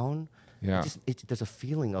down, Yeah. there's a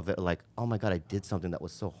feeling of it like, oh my God, I did something that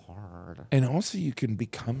was so hard. And also you can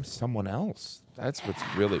become someone else. That's what's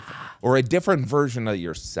really fun. Or a different version of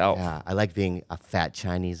yourself. Yeah, I like being a fat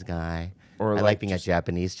Chinese guy. Or I like like being a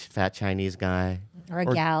Japanese fat Chinese guy. Or a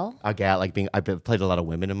gal. A gal, I've played a lot of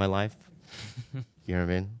women in my life. You know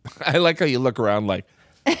what I mean? I like how you look around like,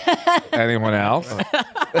 anyone else?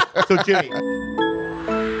 So Jimmy.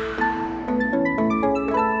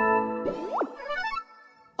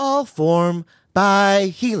 All form by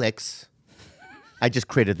Helix. I just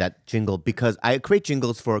created that jingle because I create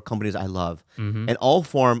jingles for companies I love. And All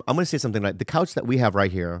Form, I'm going to say something like the couch that we have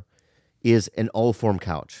right here is an All Form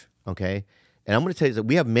couch, okay? And I'm going to tell you that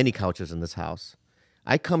we have many couches in this house.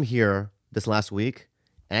 I come here this last week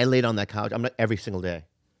and I laid on that couch. I'm not every single day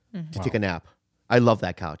to take a nap. I love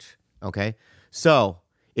that couch, okay? So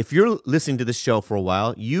if you're listening to this show for a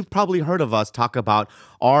while, you've probably heard of us talk about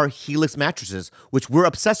our Helix mattresses, which we're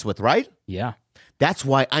obsessed with, right? Yeah. That's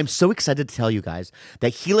why I'm so excited to tell you guys that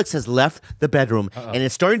Helix has left the bedroom and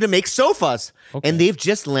is starting to make sofas. Okay. And they've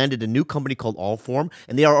just landed a new company called Allform,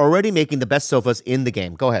 and they are already making the best sofas in the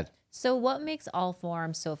game. Go ahead. So what makes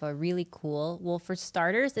Allform sofa really cool? Well, for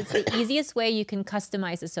starters, it's the easiest way you can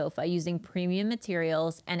customize a sofa using premium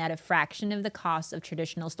materials and at a fraction of the cost of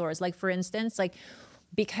traditional stores. Like for instance,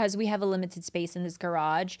 because we have a limited space in this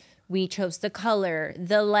garage, we chose the color,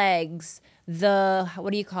 the legs, the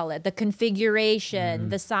configuration,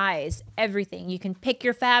 the size, everything. You can pick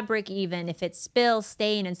your fabric even if it's spill,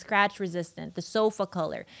 stain, and scratch resistant, the sofa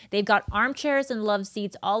color. They've got armchairs and love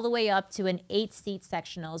seats all the way up to an 8-seat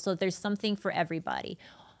sectional, so there's something for everybody.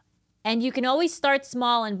 And you can always start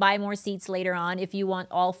small and buy more seats later on if you want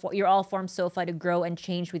your Allform sofa to grow and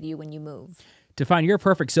change with you when you move. To find your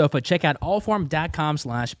perfect sofa, check out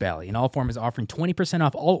allform.com/belly. And Allform is offering 20%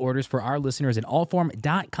 off all orders for our listeners at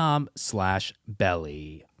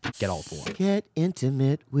allform.com/belly. Get all four. Get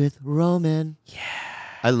intimate with Roman. Yeah.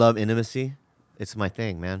 I love intimacy. It's my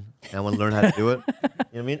thing, man. And I want to learn how to do it. You know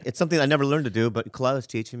what I mean? It's something I never learned to do, but Khalyla's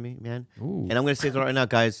teaching me, man. Ooh. And I'm going to say this right now,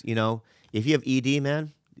 guys. You know, if you have ED,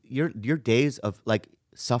 man, your days of like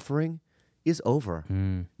suffering is over.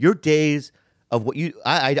 Your days of what you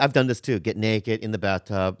I've done this too. Get naked in the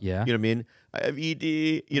bathtub. Yeah. You know what I mean? I have ED.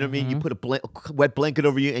 You know what I mean? You put a wet blanket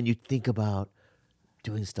over you and you think about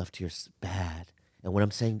doing stuff to your bad. And what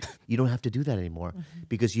I'm saying, you don't have to do that anymore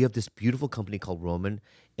because you have this beautiful company called Roman.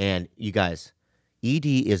 And you guys, ED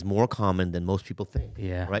is more common than most people think.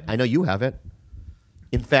 Yeah. Right? I know you have it.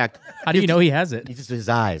 In fact, How do you know he has it? it's just his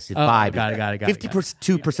eyes, his Oh, vibe. got it.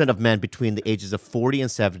 52% of men between the ages of 40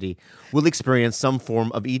 and 70 will experience some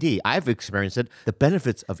form of ED. I've experienced it. The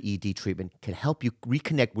benefits of ED treatment can help you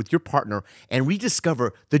reconnect with your partner and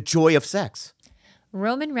rediscover the joy of sex.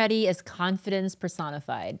 Roman Ready is confidence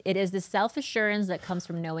personified. It is the self-assurance that comes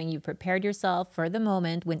from knowing you prepared yourself for the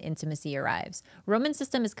moment when intimacy arrives. Roman's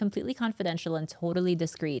system is completely confidential and totally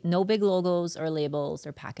discreet. No big logos or labels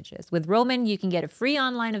or packages. With Roman, you can get a free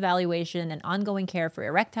online evaluation and ongoing care for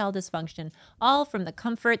erectile dysfunction, all from the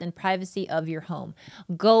comfort and privacy of your home.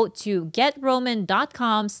 Go to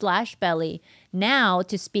getroman.com/belly now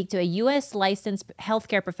to speak to a U.S. licensed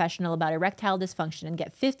healthcare professional about erectile dysfunction and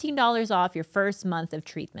get $15 off your first month of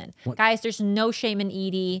treatment. Guys, there's no shame in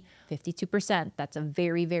ED. 52%. That's a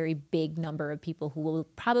very, very big number of people who will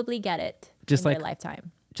probably get it in their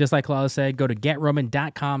lifetime. Just like Khalyla said, go to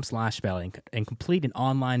getroman.com/belly and complete an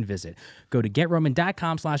online visit. Go to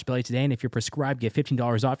getroman.com/belly today, and if you're prescribed, get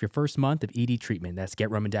 $15 off your first month of ED treatment. That's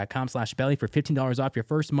getroman.com/belly for $15 off your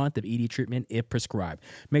first month of ED treatment if prescribed.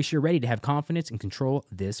 Make sure you're ready to have confidence and control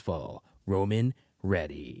this fall. Roman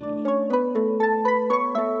Ready.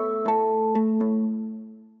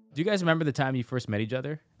 Do you guys remember the time you first met each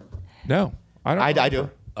other? No, I don't. I do.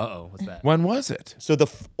 Uh-oh, what's that? When was it? So the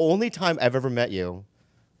only time I've ever met you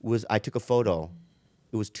was I took a photo.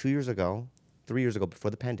 It was 2 years ago, 3 years ago,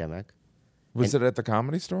 before the pandemic. Was it at the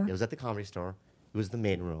Comedy Store? It was at the Comedy Store. It was the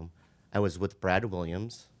main room. I was with Brad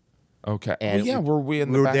Williams. Okay. And Well, yeah, were we in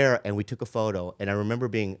we the were back? there, and we took a photo. And I remember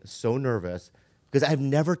being so nervous because I've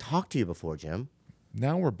never talked to you before, Jim.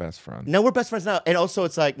 Now we're best friends. Now we're best friends now. And also,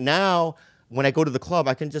 it's like now when I go to the club,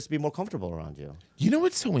 I can just be more comfortable around you. You know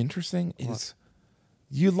what's so interesting is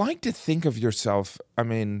you like to think of yourself. I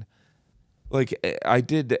mean, like I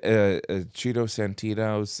did Cheeto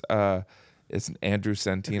Santino's. It's Andrew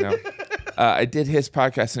Santino. I did his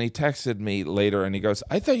podcast, and he texted me later, and he goes,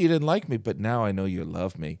 "I thought you didn't like me, but now I know you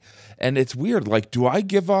love me." And it's weird. Like, do I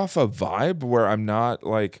give off a vibe where I'm not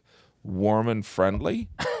like warm and friendly?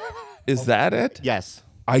 Is that it? Yes.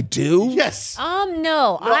 I do. Yes.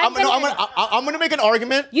 No. I'm gonna make an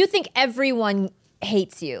argument. You think everyone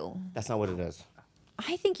hates you. That's not what it is.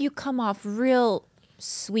 I think you come off real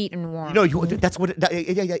sweet and warm. No, that's what.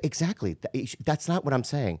 Yeah, exactly. That's not what I'm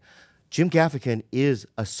saying. Jim Gaffigan is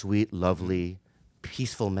a sweet, lovely,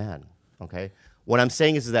 peaceful man. Okay. What I'm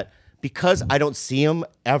saying is that because I don't see him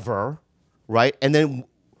ever, right? And then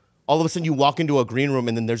all of a sudden you walk into a green room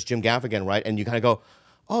and then there's Jim Gaffigan, right? And you kind of go,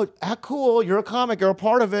 "Oh, cool! You're a comic. You're a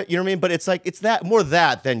part of it." You know what I mean? But it's like it's that more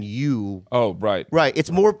that than you. Oh, right. Right.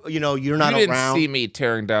 It's more. You're not You didn't around. see me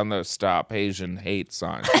tearing down those Stop Asian Hate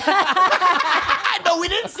signs. No, we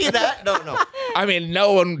didn't see that. No. I mean,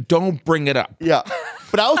 no one. Don't bring it up. Yeah.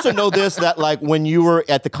 But I also know this, that like when you were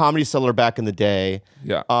at the Comedy Cellar back in the day,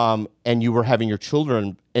 Yeah. and you were having your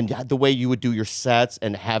children, and the way you would do your sets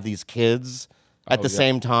and have these kids at the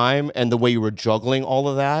same time, and the way you were juggling all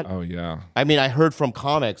of that. Oh yeah. I mean, I heard from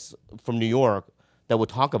comics from New York that would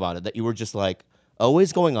talk about it, that you were just like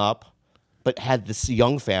always going up, but had this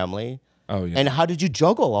young family. Oh yeah. And how did you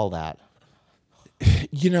juggle all that?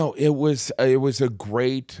 It was a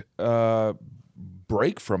great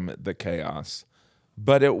break from the chaos,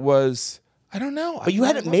 but it was I don't know. But you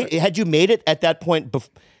hadn't made it. Had you made it at that point?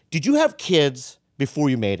 Did you have kids before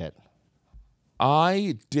you made it?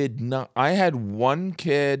 I did not. I had one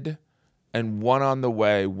kid and one on the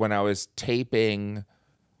way when I was taping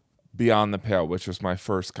Beyond the Pale, which was my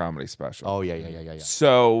first comedy special. Oh yeah.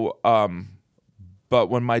 So, but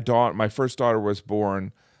when my first daughter was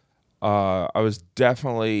born, I was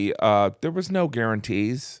definitely there was no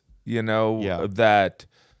guarantees, that.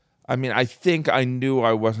 I mean, I think I knew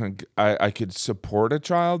I could support a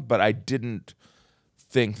child, but I didn't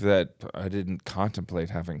contemplate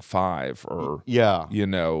having 5 or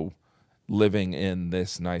living in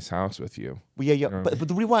this nice house with you. Well, yeah. But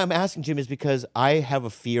the reason why I'm asking, Jim, is because I have a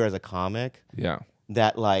fear as a comic. Yeah.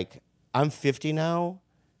 That like I'm 50 now,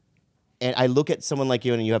 and I look at someone like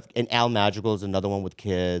you, and you have and Al Madrigal is another one with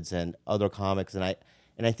kids and other comics, and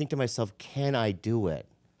and I think to myself, can I do it?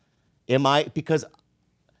 Am I, because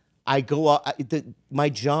I go out, my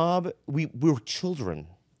job, we're children,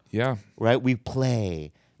 Yeah. right? We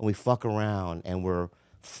play and we fuck around and we're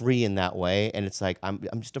free in that way. And it's like, I'm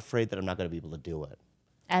just afraid that I'm not going to be able to do it.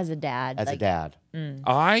 As a dad. As a dad.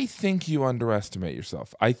 I think you underestimate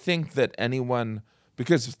yourself. I think that anyone,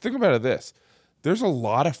 because think about it this, there's a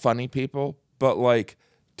lot of funny people, but like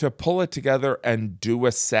to pull it together and do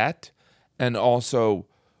a set and also,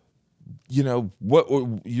 you know, what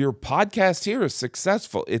your podcast here is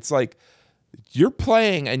successful. It's like you're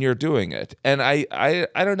playing and you're doing it. And I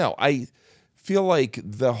don't know. I feel like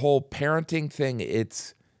the whole parenting thing,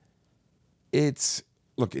 it's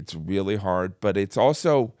look, it's really hard, but it's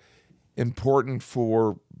also important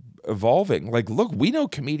for evolving. Like, look, we know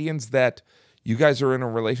comedians that you guys are in a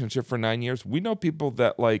relationship for 9 years. We know people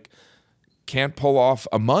that like can't pull off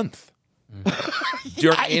a month. Do you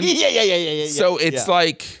know what I mean? Yeah. So it's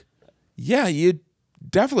like, yeah, you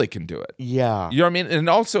definitely can do it. Yeah. You know what I mean? And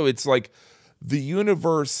also it's like the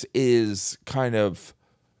universe is kind of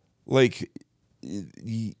like,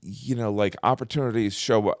 you know, like opportunities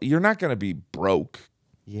show up. You're not going to be broke.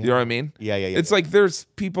 You know what I mean? Yeah. It's like there's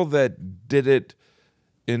people that did it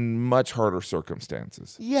in much harder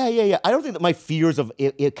circumstances. Yeah. I don't think that my fears of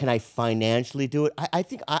can I financially do it. I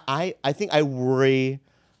think I worry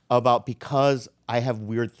about, because I have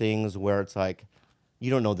weird things where it's like,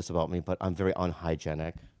 you don't know this about me, but I'm very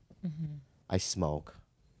unhygienic. Mm-hmm. I smoke,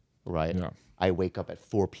 right? Yeah. I wake up at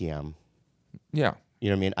 4 p.m. Yeah. You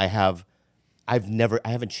know what I mean? I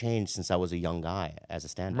haven't changed since I was a young guy as a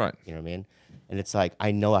stand-up. Right. You know what I mean? And it's like,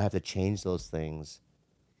 I know I have to change those things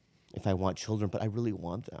if I want children, but I really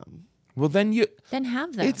want them. Well, then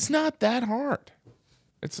have them. it's not that hard.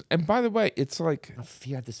 And by the way, it's like I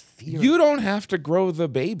have this fear. you don't have to grow the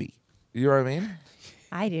baby. You know what I mean?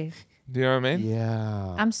 I do. Do you know what I mean?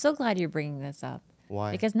 Yeah. I'm so glad you're bringing this up.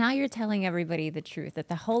 Why? Because now you're telling everybody the truth, that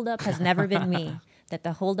the holdup has never been me, that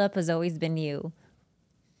the holdup has always been you.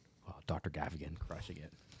 Oh, Dr. Gaffigan crushing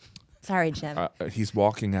it. Sorry, Jim. He's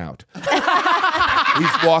walking out.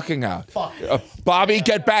 He's walking out. Bobby,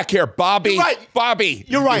 get back here. Bobby. You're right. Bobby.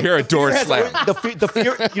 You're right. You hear a door slam. The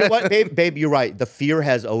fear, you know what, babe, you're right. The fear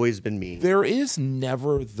has always been me. There is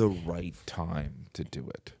never the right time to do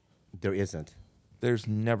it. There isn't. There's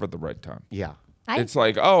never the right time. Yeah. It's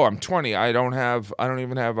like, oh, I'm 20. I don't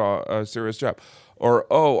even have a serious job. Or,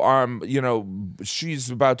 oh, she's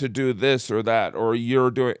about to do this or that, or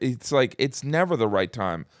you're doing, it's like, it's never the right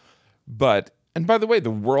time. But, and by the way,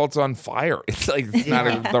 the world's on fire. It's like, it's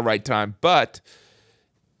not the right time, but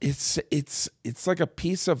it's like a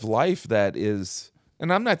piece of life that is,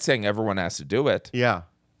 and I'm not saying everyone has to do it. Yeah.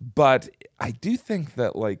 But I do think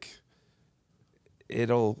that like,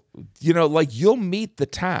 it'll, like you'll meet the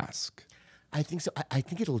task. I think so. I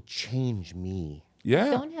think it'll change me.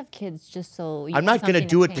 Yeah. Don't have kids just so you I'm have not going to something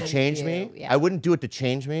do it to change you. me. Yeah. I wouldn't do it to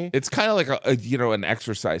change me. It's kind of like an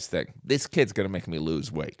exercise thing. This kid's gonna make me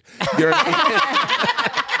lose weight. You know what I mean?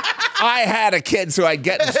 I had a kid, so I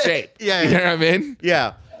get in shape. Yeah. You know what I mean?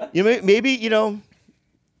 Yeah. Maybe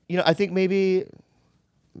I think maybe.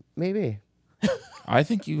 I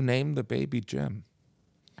think you named the baby Jim.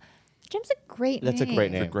 Jim's a great name. That's a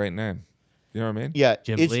great name. It's a great name. You know what I mean? Yeah.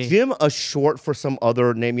 Jim Is Lee. Jim a short for some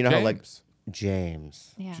other name? You know how like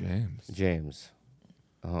James. James. Yeah. James.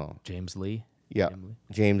 Oh. James Lee. Yeah. Jim Lee.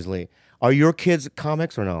 James Lee. Are your kids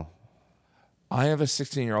comics or no? I have a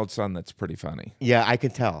 16-year-old son that's pretty funny. Yeah, I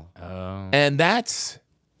can tell. And that's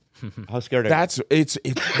How scared are you? it's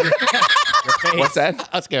what's that?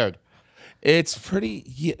 I'm scared. It's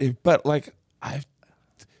pretty, but like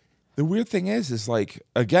the weird thing is like,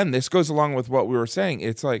 again, this goes along with what we were saying.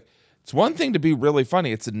 It's like, it's one thing to be really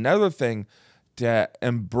funny. It's another thing to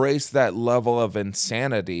embrace that level of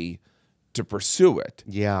insanity to pursue it.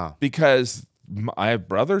 Yeah. Because I have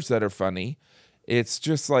brothers that are funny. It's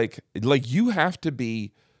just like you have to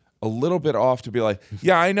be a little bit off to be like,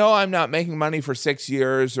 yeah, I know I'm not making money for 6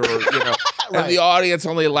 years, or Right. and the audience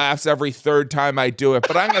only laughs every third time I do it,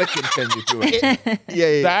 but I'm going to continue doing it.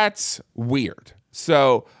 Yeah. That's weird.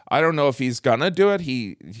 So I don't know if he's gonna do it.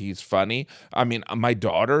 He's funny. I mean, my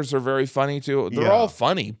daughters are very funny too. They're Yeah. all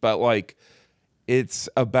funny, but like, it's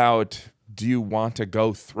about, do you want to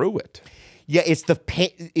go through it? Yeah, it's the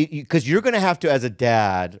pain, because you're going to have to, as a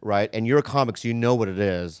dad, right? And you're a comic, so you know what it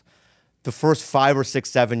is. The first 5 or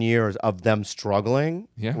 6, 7 years of them struggling,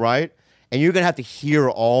 Yeah. right? And you're going to have to hear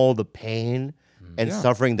all the pain and Yeah.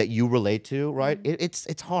 suffering that you relate to, right?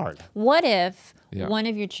 It's hard. What if Yeah. one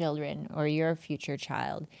of your children or your future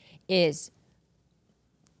child is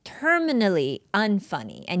terminally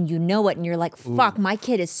unfunny, and you know it, and you're like, fuck, my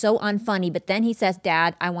kid is so unfunny, but then he says,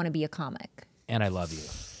 Dad, I want to be a comic. And I love you.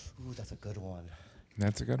 Ooh, that's a good one.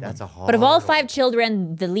 That's a good That's one. a hard But of all one. 5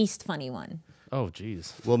 children, the least funny one. Oh,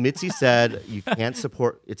 jeez. Well, Mitzi said you can't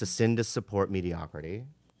support. It's a sin to support mediocrity,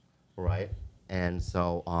 right? And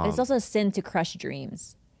so But it's also a sin to crush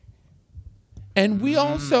dreams. And we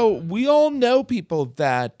all know people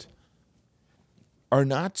that are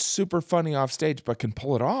not super funny off stage, but can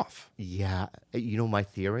pull it off. yeah, you know my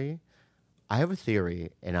theory. I have a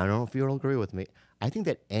theory, and I don't know if you'll agree with me. I think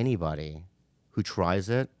that anybody who tries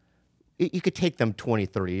it, it could take them 20,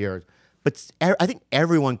 30 years, but I think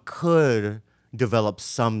everyone could develop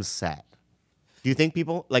some set. Do you think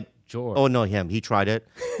people like? Sure. Oh no, him. He tried it.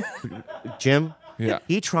 Jim. Yeah.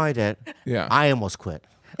 He tried it. Yeah. I almost quit.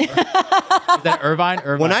 Is that Irvine?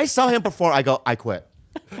 When I saw him perform, I go, I quit.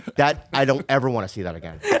 That I don't ever want to see that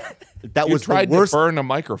again. That You was tried the worst. to burn a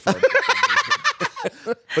microphone.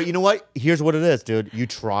 But you know what? Here's what it is, dude. You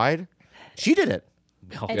tried. She did it.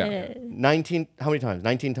 I Yeah. did it. 19. How many times?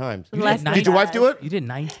 19 times. Less than Did your wife do it? You did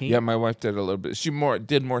 19? Yeah, my wife did a little bit. She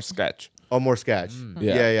did more sketch. Oh, more sketch.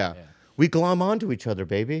 Yeah. Yeah. We glom onto each other,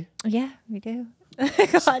 baby. Yeah, we do.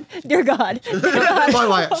 God, dear God. Dear God. My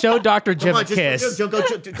wife. Show Dr. Jim a Come on, kiss. go.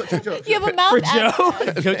 You have a mouth For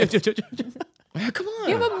abscess. Joe? Come on.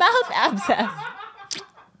 You have a mouth abscess.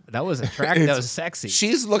 That was attractive. That was sexy.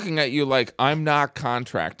 She's looking at you like, I'm not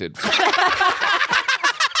contracted.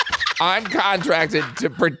 I'm contracted to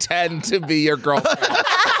pretend to be your girlfriend.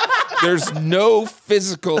 There's no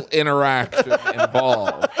physical interaction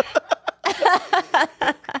involved.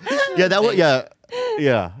 Yeah, that was.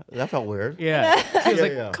 Yeah. That felt weird. Yeah. She was Yeah,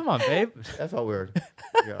 like, yeah. come on, babe. That felt weird.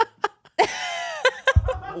 Yeah.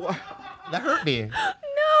 That hurt me. No,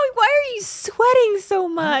 why are you sweating so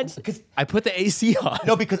much? I put the AC on.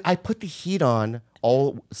 No, because I put the heat on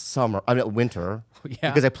all summer. I mean, winter.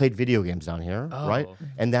 Yeah. Because I played video games down here, right?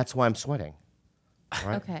 And that's why I'm sweating.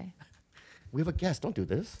 Right? Okay. We have a guest. Don't do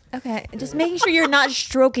this. Okay. Just making sure you're not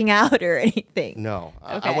stroking out or anything. No.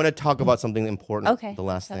 I Okay. want to talk about something important. Okay. The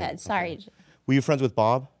last Go thing. ahead. Sorry. Okay. Were you friends with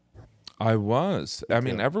Bob? I was. I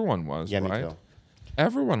mean, everyone was, Yeah, right? me too.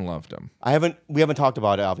 Everyone loved him. We haven't talked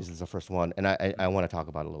about it. Obviously, it's the first one, and I want to talk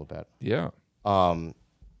about it a little bit. Yeah.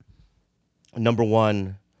 Number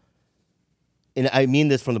one, and I mean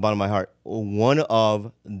this from the bottom of my heart, one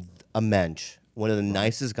of a mensch, one of the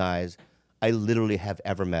nicest guys I literally have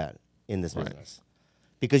ever met in this business.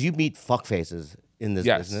 Because you meet fuckfaces in this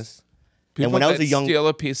business. People when I was that a young- steal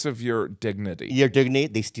a piece of your dignity. Your dignity,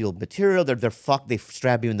 they steal material, they're fucked, they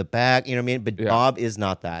stab you in the back, you know what I mean? But Bob is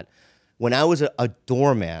not that. When I was a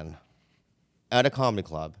doorman at a comedy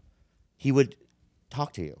club, he would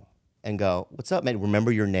talk to you and go, "What's up, man?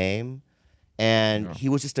 Remember your name?" And he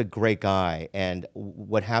was just a great guy. And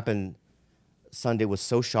what happened Sunday was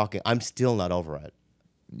so shocking. I'm still not over it.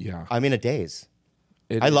 Yeah. I'm in a daze.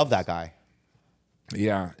 It I love is. that guy.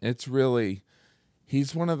 Yeah, it's really,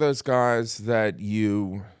 he's one of those guys that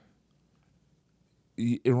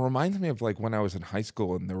it reminds me of like when I was in high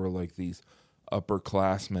school and there were like these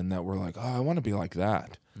upperclassmen that were like, oh, I want to be like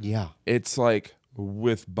that. Yeah. It's like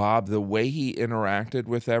with Bob, the way he interacted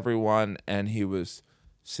with everyone and he was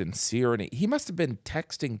sincere and he must have been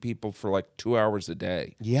texting people for like 2 hours a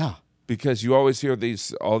day. Yeah. Because you always hear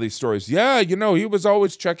all these stories. Yeah, you know, he was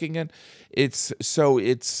always checking in.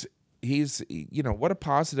 He's, you know, what a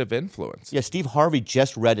positive influence. Yeah, Steve Harvey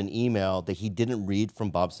just read an email that he didn't read from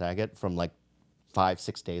Bob Saget from like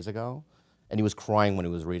 5-6 days ago. And he was crying when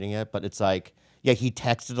he was reading it. But it's like, yeah, he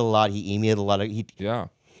texted a lot. He emailed a lot.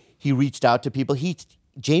 He reached out to people.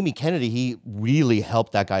 Jamie Kennedy, he really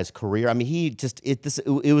helped that guy's career. I mean,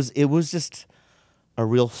 it was just a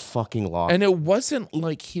real fucking loss. And it wasn't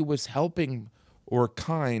like he was helping or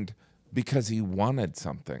kind because he wanted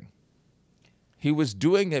something. He was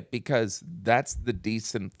doing it because that's the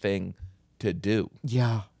decent thing to do.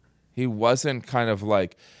 Yeah. He wasn't kind of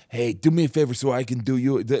like, hey, do me a favor so I can do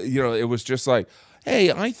you. You know, it was just like,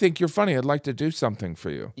 hey, I think you're funny. I'd like to do something for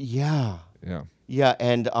you. Yeah. Yeah. Yeah,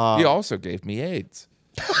 and He also gave me AIDS.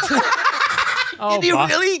 Oh, did he Bob.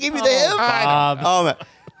 really give you the hip? Bob.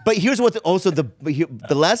 But here's what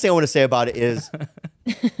the last thing I want to say about it is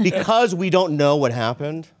because we don't know what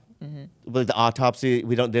happened with the autopsy.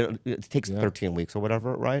 It takes 13 weeks or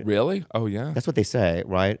whatever, right? Really? Oh, yeah. That's what they say,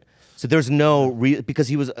 right? So there's no because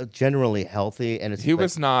he was generally healthy and He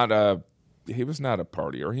was not a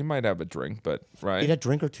partier. He might have a drink, but right. He had a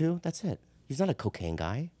drink or two. That's it. He's not a cocaine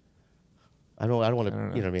guy. I don't want to.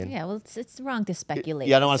 You know what I mean? Yeah, well, it's wrong to speculate.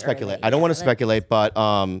 Yeah, I don't want to speculate. I don't want to speculate, but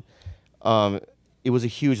it was a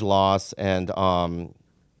huge loss, and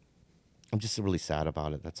I'm just really sad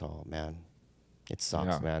about it. That's all, man. It sucks,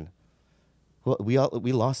 Yeah. man. Well,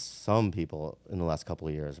 we lost some people in the last couple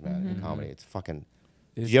of years, man, in comedy. It's fucking.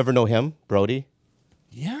 Did you ever know him, Brody?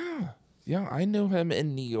 Yeah. Yeah, I knew him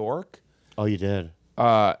in New York. Oh, you did?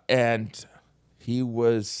 And he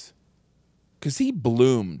was, because he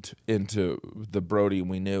bloomed into the Brody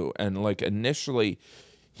we knew. And like initially,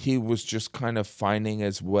 he was just kind of finding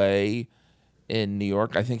his way in New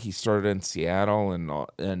York. I think he started in Seattle,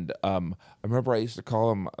 and I remember I used to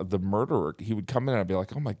call him the murderer. He would come in and I'd be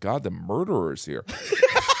like, "Oh my God, the murderer's here,"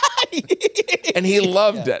 and he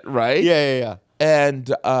loved it, right? Yeah.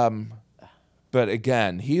 And but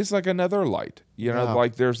again, he's like another light. You know, Yeah.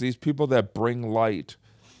 like there's these people that bring light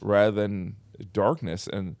rather than darkness,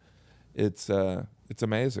 and it's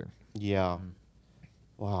amazing. Yeah.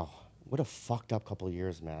 Wow. What a fucked up couple of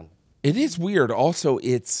years, man. It is weird. Also,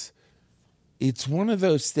 it's one of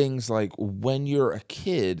those things like when you're a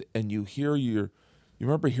kid and you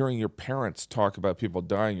remember hearing your parents talk about people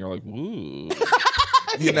dying, you're like, ooh.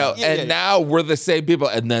 You know, and now we're the same people,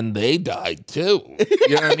 and then they died too.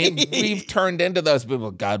 You know what I mean? We've turned into those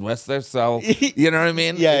people. God rest their soul. You know what I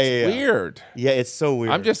mean? It's weird. Yeah, it's so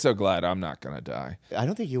weird. I'm just so glad I'm not gonna die. I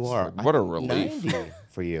don't think you are. What I a think relief. 90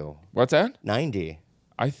 for you. What's that? 90.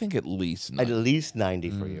 I think at least At 90. least 90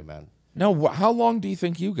 for you, man. No, how long do you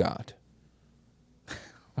think you got?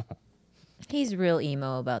 He's real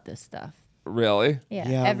emo about this stuff. Really?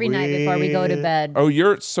 Yeah. Every night before we go to bed. Oh,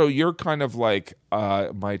 you're kind of like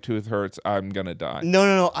my tooth hurts. I'm gonna die.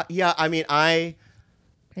 No. Yeah, I mean, And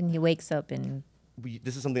he wakes up and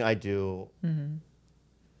this is something I do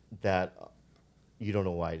that you don't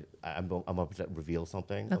know why I'm about to reveal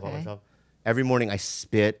something about Okay. myself. Every morning I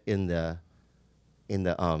spit in the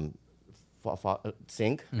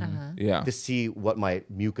sink Yeah. to see what my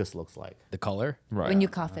mucus looks like The color? Right. when you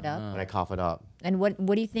cough it up. when I cough it up. And what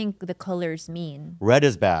do you think the colors mean? Red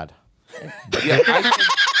is bad. Yeah,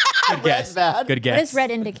 Good guess. bad. Good What guess. does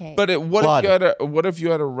red indicate? but Blood. what if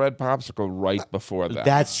you had a red popsicle right before that?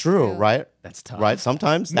 That's true, True. right? That's tough. Right?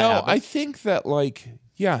 Sometimes that No, happens. I think that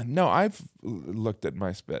I've looked at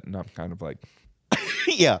my spit and I'm kind of like,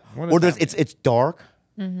 yeah. What does Or there's that it's dark.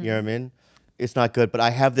 You know what I mean? It's not good, but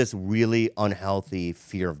I have this really unhealthy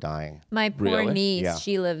fear of dying. My poor Really? niece, Yeah.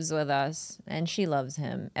 she lives with us and she loves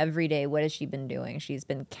him every day. What has she been doing? She's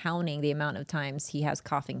been counting the amount of times he has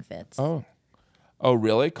coughing fits. oh,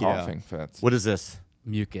 really? Coughing fits. What is this?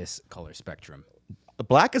 Mucus color spectrum.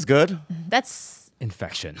 Black is good. That's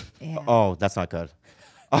Infection. Oh, that's not good.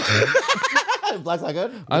 Black's not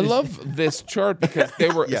good? I love this chart because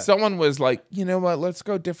someone was like, you know what? Let's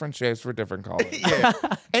go different shades for different colors. Yeah.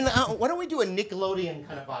 And why don't we do a Nickelodeon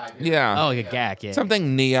kind of vibe? here? Yeah. Oh, like a gag, yeah.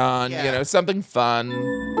 Something neon, Yeah. something fun.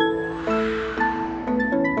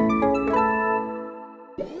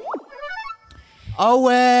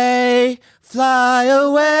 Away, fly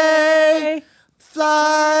away,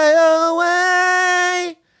 fly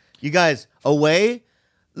away. You guys, away.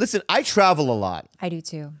 Listen, I travel a lot. I do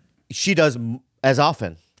too. She does as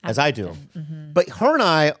often as I do. But her and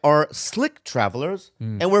I are slick travelers,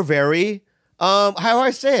 and we're very, how do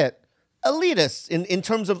I say it? Elitist in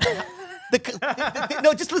terms of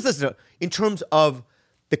no, just listen. In terms of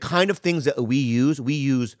the kind of things that we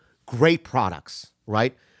use great products,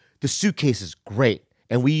 right? The suitcase is great,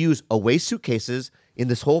 and we use away suitcases in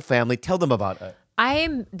this whole family. Tell them about it.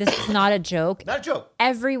 This is not a joke. Not a joke.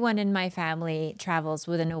 Everyone in my family travels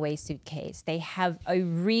with an away suitcase. They have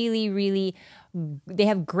they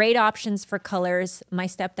have great options for colors. My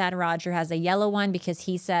stepdad Roger has a yellow one because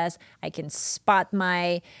he says I can spot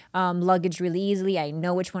my luggage really easily. I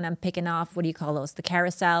know which one I'm picking off. What do you call those? The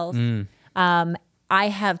carousels. I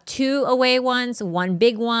have two away ones, one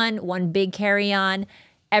big carry-on.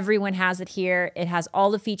 Everyone has it here. It has all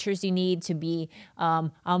the features you need to be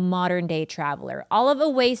a modern day traveler. All of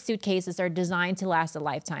Away suitcases are designed to last a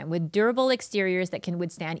lifetime with durable exteriors that can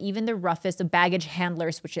withstand even the roughest of baggage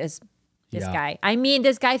handlers, which is this guy. I mean,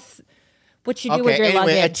 this guy, what you do with your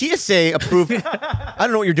luggage. A TSA approved, I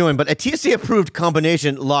don't know what you're doing, but a TSA approved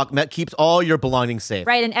combination lock keeps all your belongings safe.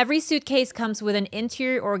 Right, and every suitcase comes with an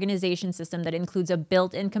interior organization system that includes a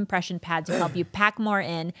built-in compression pad to help you pack more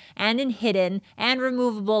in, and a hidden and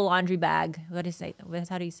removable laundry bag. How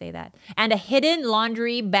do you say that? And a hidden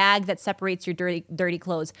laundry bag that separates your dirty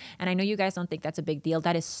clothes. And I know you guys don't think that's a big deal.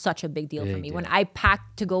 That is such a big deal for me. deal. When I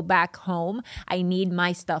pack to go back home, I need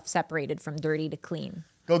my stuff separated from dirty to clean.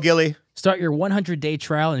 Go, Gilly. Start your 100-day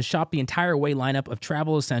trial and shop the entire Away lineup of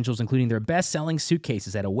travel essentials, including their best-selling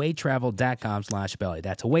suitcases at awaytravel.com/belly.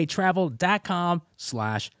 That's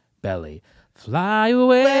awaytravel.com/belly. Fly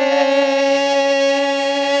away.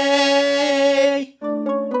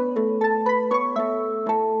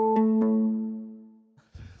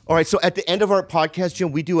 All right, so at the end of our podcast,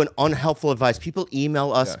 Jim, we do an unhelpful advice. People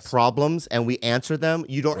email us problems and we answer them.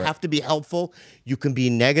 You don't have to be helpful. You can be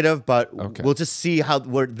negative, but we'll just see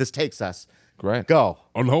where this takes us. Great. Go.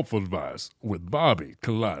 Unhelpful Advice with Bobby,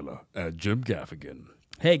 Khalyla, and Jim Gaffigan.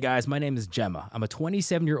 Hey guys, my name is Gemma. I'm a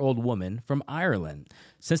 27-year-old woman from Ireland.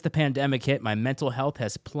 Since the pandemic hit, my mental health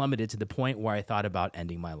has plummeted to the point where I thought about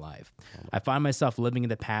ending my life. I find myself living in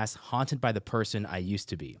the past, haunted by the person I used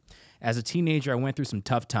to be. As a teenager, I went through some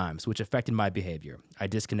tough times, which affected my behavior. I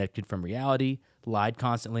disconnected from reality, lied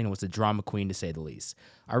constantly, and was a drama queen to say the least.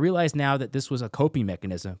 I realize now that this was a coping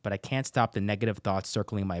mechanism, but I can't stop the negative thoughts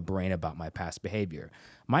circling my brain about my past behavior.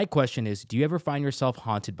 My question is, do you ever find yourself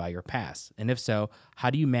haunted by your past? And if so, how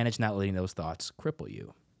do you manage not letting those thoughts cripple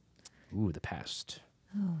you? Ooh, the past.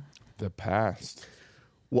 The past.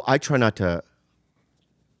 Well, I try not to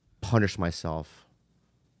punish myself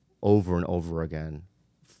over and over again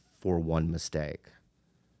for one mistake.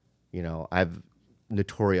 You know, I've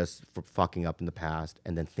notorious for fucking up in the past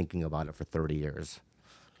and then thinking about it for 30 years.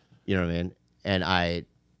 You know what I mean? And I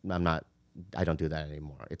don't do that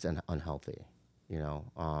anymore. It's unhealthy, you know.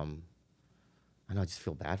 I know, I just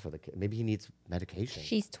feel bad for the kid. Maybe he needs medication.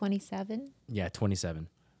 She's 27. Yeah, 27.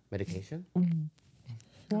 Medication?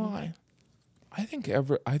 Why? I think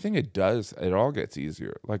it does. It all gets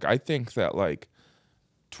easier. Like, I think that, like,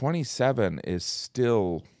 27 is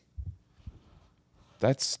still...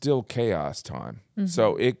 That's still chaos time.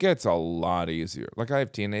 So it gets a lot easier. Like, I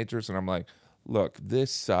have teenagers and I'm like, look,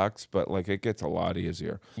 this sucks, but like it gets a lot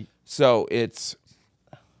easier. So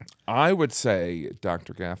I would say,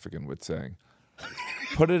 Dr. Gaffigan would say,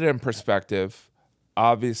 put it in perspective.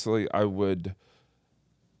 Obviously, I would,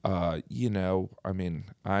 you know, I mean,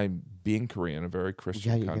 I'm being Korean, a very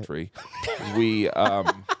Christian country. We,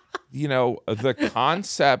 you know, the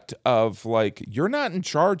concept of like, you're not in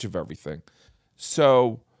charge of everything.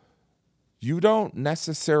 So you don't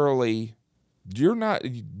necessarily,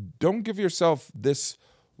 don't give yourself this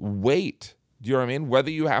weight. Do you know what I mean? Whether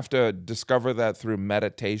you have to discover that through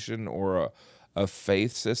meditation or a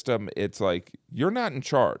faith system, it's like, you're not in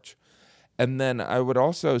charge. And then I would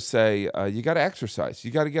also say, you got to exercise. You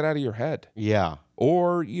got to get out of your head. Yeah.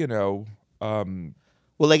 Or, you know. Well,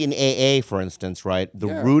 like in AA, for instance, right? The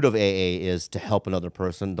root of AA is to help another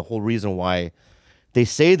person. The whole reason why they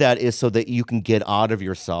say that is so that you can get out of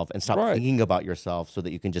yourself and stop thinking about yourself so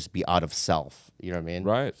that you can just be out of self. You know what I mean?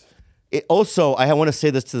 Right. It also, I want to say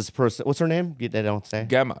this to this person. What's her name? They don't say?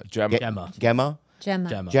 Gemma. Gemma,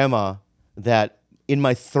 that in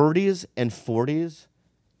my 30s and 40s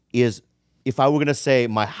is, if I were going to say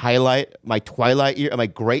my highlight, my twilight year, my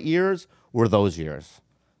great years were those years.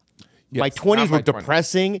 Yes, my 20s were 20s.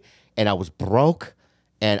 depressing and I was broke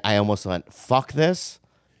and I almost went, fuck this.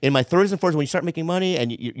 In my 30s and 40s, when you start making money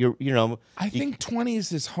and you know. I think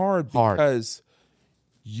 20s is hard because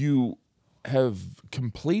you have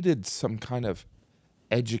completed some kind of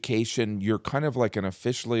education. You're kind of like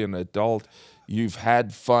officially an adult. You've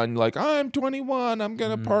had fun, like, I'm 21, I'm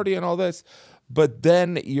going to party and all this. But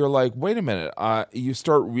then you're like, wait a minute. You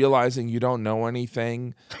start realizing you don't know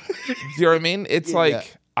anything. Do you know what I mean? It's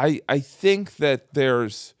like, I think that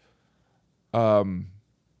there's...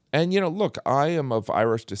 And, you know, look, I am of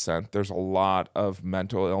Irish descent. There's a lot of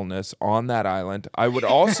mental illness on that island. I would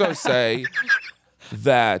also say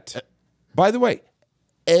that, by the way,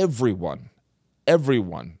 everyone,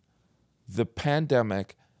 the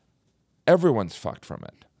pandemic, everyone's fucked from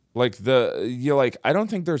it. Like, I don't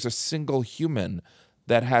think there's a single human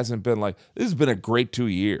that hasn't been like, this has been a great 2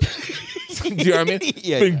 years. Do you know what I mean? It's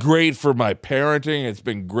been great for my parenting. It's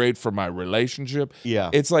been great for my relationship. Yeah.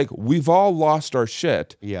 It's like we've all lost our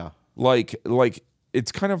shit. Yeah. Like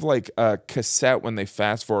it's kind of like a cassette when they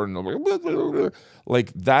fast forward and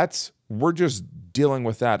like we're just dealing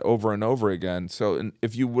with that over and over again. So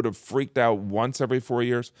if you would have freaked out once every 4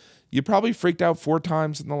 years, you probably freaked out 4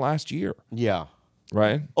 times in the last year. Yeah.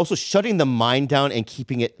 Right? Also, shutting the mind down and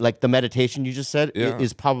keeping it, like the meditation you just said,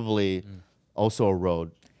 is probably also a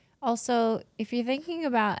road. Also, if you're thinking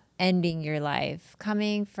about ending your life,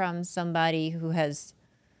 coming from somebody who has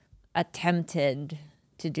attempted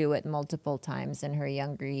to do it multiple times in her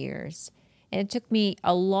younger years, and it took me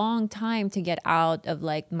a long time to get out of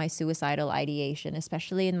like my suicidal ideation,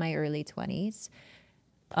 especially in my early 20s.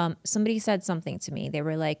 Somebody said something to me. They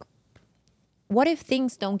were like, what if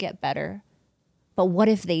things don't get better? But what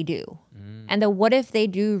if they do? And the what if they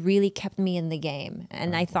do really kept me in the game.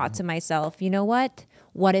 And I thought to myself, you know what?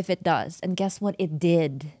 What if it does? And guess what? It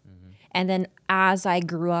did. And then as I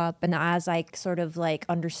grew up and as I sort of like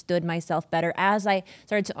understood myself better, as I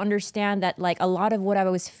started to understand that like a lot of what I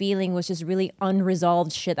was feeling was just really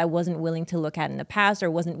unresolved shit I wasn't willing to look at in the past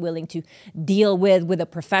or wasn't willing to deal with a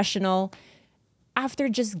professional. After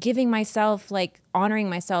just giving myself, like honoring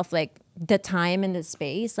myself, like the time and the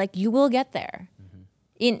space, like you will get there.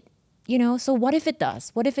 So what if it does?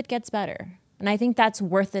 What if it gets better? And I think that's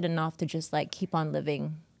worth it enough to just like keep on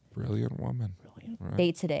living. Brilliant woman. Right.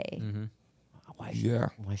 Day to day. Yeah.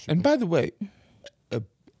 And by the way,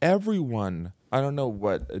 everyone, I don't know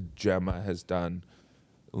what Gemma has done,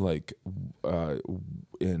 like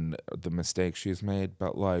in the mistakes she's made,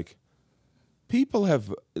 but like people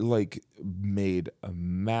have like made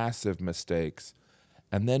massive mistakes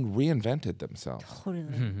and then reinvented themselves.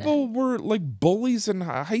 Totally. People were like bullies in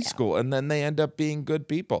high school, and then they end up being good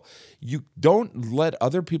people. You don't let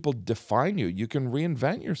other people define you. You can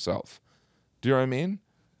reinvent yourself. Do you know what I mean?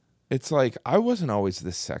 It's like I wasn't always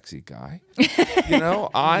this sexy guy.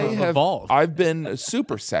 I've been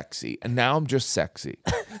super sexy, and now I'm just sexy.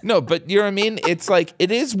 No, but you know what I mean? It's like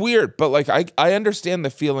it is weird, but like I understand the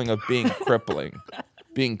feeling of being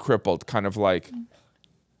crippled, kind of like.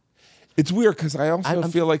 It's weird because I also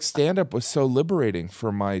feel like stand-up was so liberating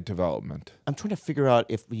for my development. I'm trying to figure out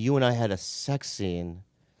if you and I had a sex scene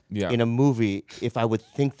in a movie, if I would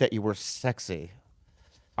think that you were sexy.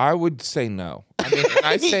 I would say no. I mean, when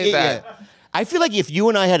I say that. Yeah. I feel like if you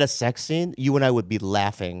and I had a sex scene, you and I would be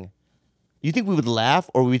laughing. You think we would laugh,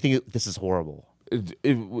 or would we think this is horrible?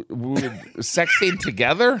 We would sex scene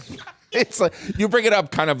together? It's like you bring it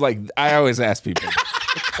up kind of like I always ask people.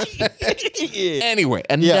 Anyway,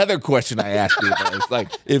 another question I ask people is like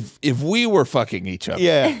if we were fucking each other.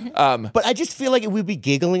 Yeah. But I just feel like we'd be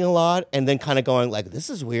giggling a lot and then kind of going like, this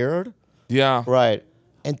is weird. Yeah. Right.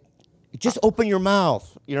 And just open your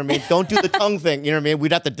mouth. You know what I mean? Don't do the tongue thing. You know what I mean?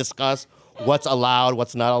 We'd have to discuss what's allowed,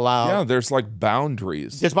 what's not allowed. Yeah, there's like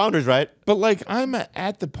boundaries. There's boundaries, right? But like I'm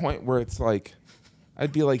at the point where it's like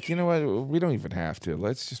I'd be like, you know what? We don't even have to.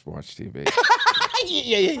 Let's just watch TV.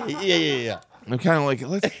 Yeah. I'm kind of like,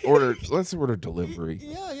 let's order delivery.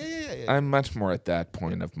 Yeah. I'm much more at that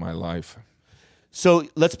point of my life. So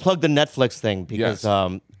let's plug the Netflix thing because,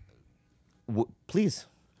 please.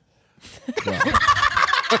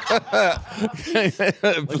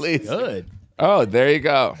 Please. Good. Oh, there you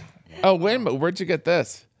go. Oh, wait a minute. Where'd you get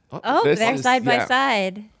this? Oh, This they're is- side by yeah.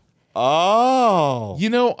 side. Oh. You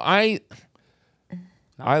know, I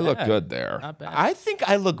look bad. good there. Not bad. I think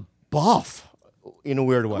I look buff in a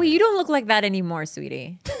weird way. Well, you don't look like that anymore,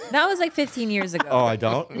 sweetie. That was like 15 years ago. Oh, I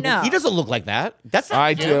don't? No. He doesn't look like that. That's not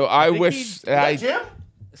I Jim. do. I think wish. Jim?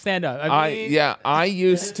 Stand up. I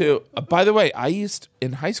used to. By the way,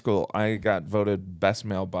 in high school, I got voted best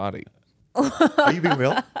male body. Are you being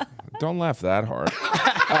real? Don't laugh that hard.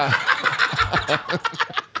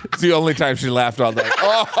 It's the only time she laughed all day.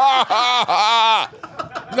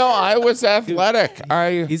 No, I was athletic.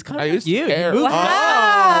 He's kind I of used like you. to care. He moves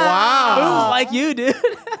Wow. like you, dude.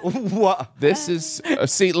 What? This is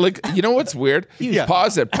see. Look, you know what's weird? Yeah.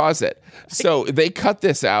 Pause it. So they cut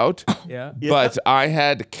this out. Yeah. But I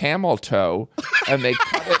had camel toe, and they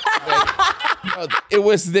cut it. It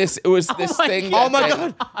was this thing. Oh my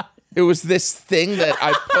God. It was this thing that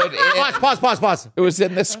I put in. Pause. It was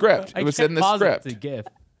in the script. It was in the script. It's a gift.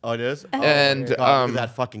 Oh, it is? And God, look at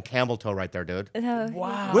that fucking camel toe right there, dude.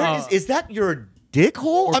 Wow. Where is that your dick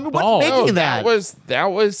hole? I mean, what's balls. making no, that? that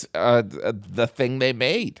was the thing they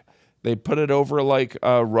made. They put it over like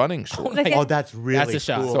running shorts. Oh, that's really That's a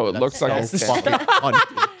shot. cool. So it looks like so a fucking funny.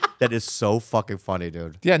 That is so fucking funny,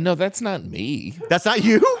 dude. Yeah, no, that's not me. That's not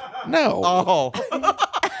you? No. Oh.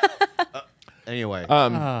 Anyway.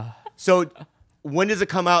 So when does it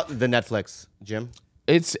come out, the Netflix, Jim?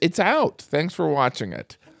 It's out. Thanks for watching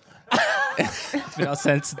it. It's been out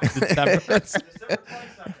since December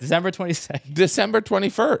 22nd. December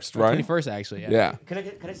 21st, right? 21st, actually. Yeah. Can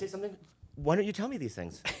I say something? Why don't you tell me these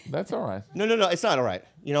things? That's all right. No, it's not all right.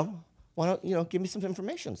 You know, why don't give me some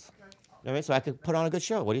information? You know what I mean? So I could put on a good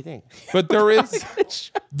show. What do you think? But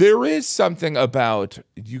there is something about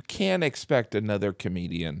you can't expect another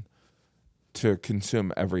comedian to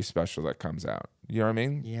consume every special that comes out. You know what I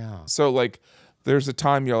mean? Yeah. So like there's a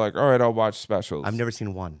time you're like, all right, I'll watch specials. I've never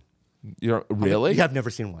seen one. You're really? Yeah, I've never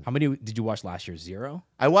seen one. How many did you watch last year? 0?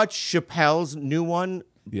 I watched Chappelle's new one,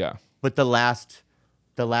 Yeah. but the last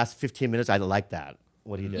 15 minutes, I like that.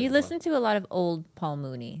 What do you do? You listen to a lot of old Paul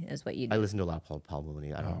Mooney, is what you do. I listen to a lot of Paul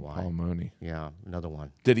Mooney. I don't know why. Paul Mooney. Yeah, another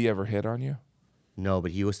one. Did he ever hit on you? No, but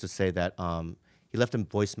he used to say that he left a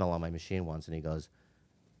voicemail on my machine once, and he goes,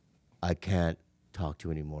 "I can't talk to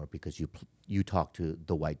you anymore because you talk to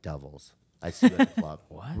the white devils." I see you at the club.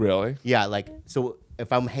 What? Really? Yeah, like, so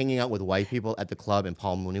if I'm hanging out with white people at the club and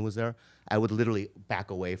Paul Mooney was there, I would literally back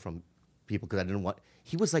away from people because I didn't want.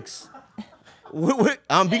 He was like,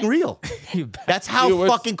 I'm being real. That's how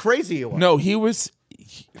fucking crazy he was. No, he was.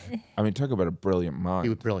 I mean, talk about a brilliant mind. He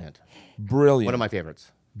was brilliant. Brilliant. One of my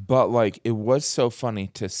favorites. But like, it was so funny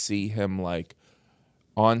to see him like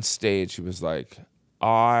on stage. He was like,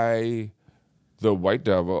 the white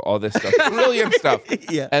devil, all this stuff, brilliant stuff.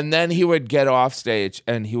 Yeah. And then he would get off stage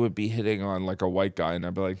and he would be hitting on like a white guy, and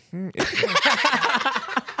I'd be like,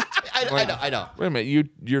 I know. Wait a minute,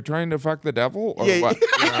 you're trying to fuck the devil or Yeah, what?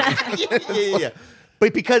 yeah.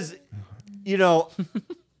 But because,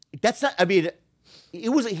 that's not. I mean, it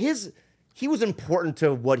was he was important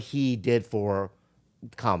to what he did for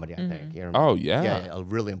comedy. I think. Oh yeah. Yeah,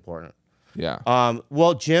 really important. Yeah.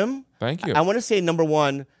 Well, Jim, Thank you. I want to say number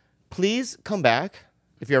one, please come back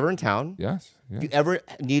if you're ever in town. Yes. If you ever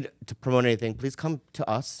need to promote anything, please come to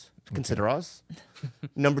us. Consider us.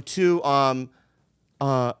 Number two, I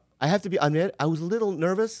have to be admit, I was a little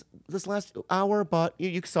nervous this last hour, but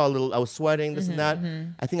you saw a little. I was sweating, this and that.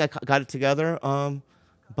 I think I got it together.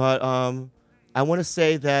 But I want to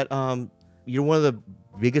say that you're one of the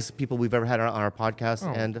biggest people we've ever had on our podcast,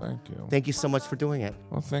 and thank you so much for doing it.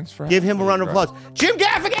 Well, thanks for give him a round of applause. Jim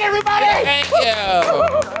Gaffigan, everybody!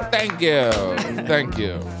 Thank you. Thank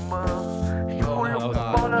you.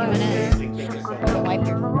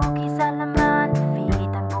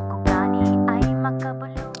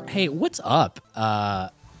 Hey, what's up,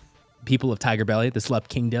 people of TigerBelly, the Slept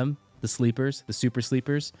Kingdom, the Sleepers, the Super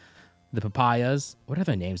Sleepers, the Papayas? What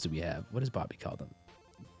other names do we have? What does Bobby call them?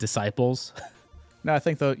 Disciples? No, I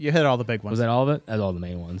think you hit all the big ones. Was that all of it? That's all the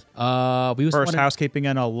main ones. First housekeeping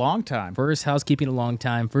in a long time. First housekeeping in a long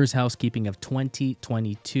time. First housekeeping of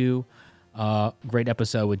 2022. Great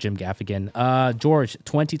episode with Jim Gaffigan. George,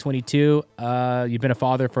 2022. You've been a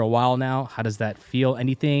father for a while now. How does that feel?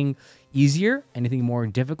 Anything easier? Anything more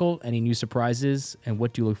difficult? Any new surprises? And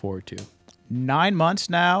what do you look forward to? 9 months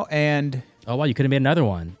now, and oh wow, you could have made another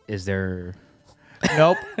one. Is there?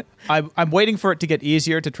 Nope. I'm waiting for it to get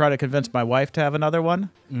easier to try to convince my wife to have another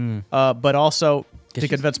one, but also to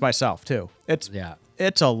convince myself too. It's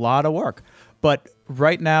a lot of work. But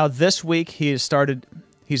right now, this week, he's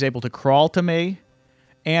able to crawl to me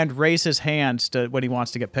and raise his hands to when he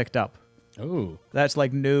wants to get picked up. Oh, that's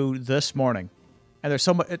like new this morning. And there's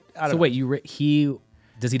so much. So wait,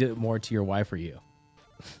 does he do it more to your wife or you?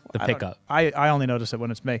 The pickup. I only notice it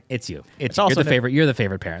when it's me. It's you. It's also you're the favorite. You're the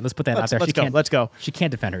favorite parent. Let's put that out there. Let's go. She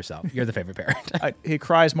can't defend herself. You're the favorite parent. He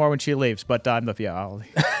cries more when she leaves, but I'm the I'll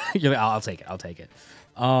take it. I'll take it.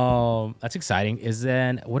 That's exciting.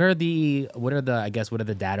 What are the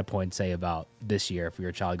data points say about this year for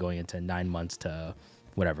your child going into 9 months to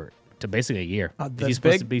whatever to basically a year?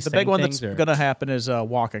 The big one that's going to happen is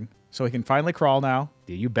walking, so he can finally crawl now.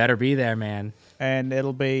 Dude, you better be there, man. And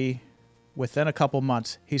it'll be within a couple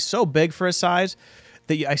months. He's so big for his size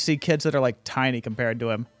that I see kids that are like tiny compared to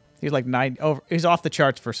him. He's like he's off the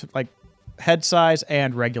charts for like head size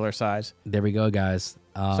and regular size. There we go, guys.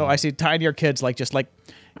 So I see tinier kids like just like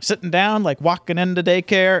sitting down, like walking into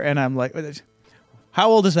daycare, and I'm like, how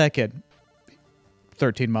old is that kid?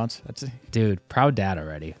 13 months. Dude, proud dad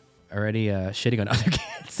already. Shitting on other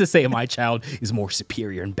kids to say my child is more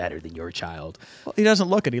superior and better than your child. Well, he doesn't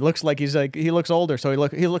look it. He looks like he looks older, so he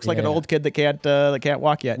looks like an old kid that can't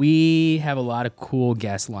walk yet. We have a lot of cool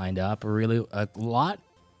guests lined up. A lot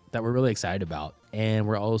that we're really excited about, and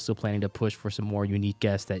we're also planning to push for some more unique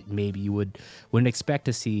guests that maybe you wouldn't expect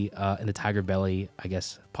to see in the TigerBelly, I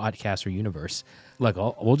guess, podcast or universe. Look,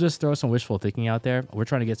 we'll just throw some wishful thinking out there. We're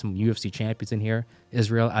trying to get some UFC champions in here.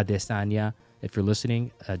 Israel Adesanya, if you're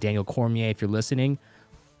listening. Daniel Cormier, if you're listening.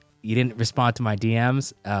 You didn't respond to my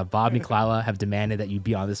DMs. Bob and Khalyla have demanded that you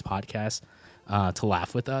be on this podcast to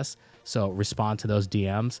laugh with us. So respond to those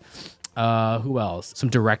DMs. Who else? Some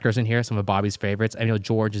directors in here, some of Bobby's favorites. I know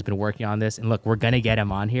George has been working on this. And look, we're going to get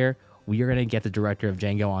him on here. We are going to get the director of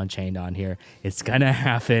Django Unchained on here. It's going to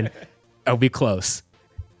happen. It'll be close.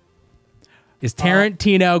 Is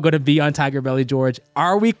Tarantino going to be on TigerBelly, George?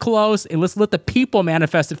 Are we close? And let's let the people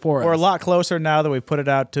manifest it for us. We're a lot closer now that we put it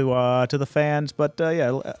out to the fans. But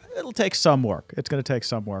it'll take some work. It's going to take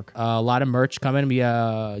some work. A lot of merch coming.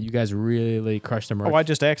 You guys really crushed the merch. Oh, I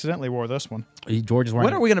just accidentally wore this one. George is wearing.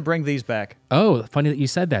 When are we going to bring these back? Oh, funny that you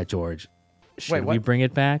said that, George. Should we bring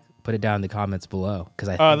it back? Put it down in the comments below.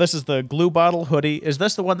 Because this is the glue bottle hoodie. Is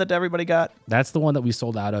this the one that everybody got? That's the one that we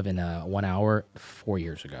sold out of in 1 hour 4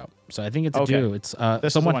 years ago. So I think it's a due. It's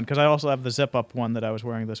this is the one because I also have the zip up one that I was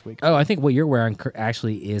wearing this week. Oh, I think what you're wearing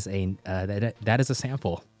actually is that is a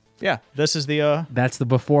sample. Yeah, this is the. That's the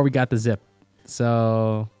before we got the zip.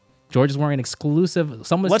 So George is wearing an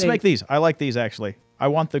exclusive. Let's make these. I like these actually. I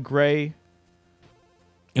want the gray.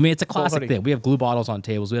 I mean, it's a classic thing. We have glue bottles on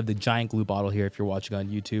tables. We have the giant glue bottle here if you're watching on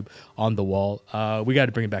YouTube on the wall. We got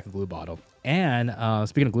to bring back a glue bottle. And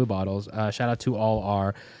speaking of glue bottles, shout out to all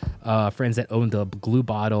our friends that own the glue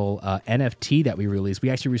bottle NFT that we released. We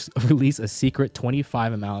actually released a secret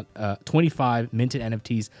 25 minted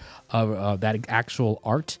NFTs of that actual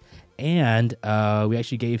art. And we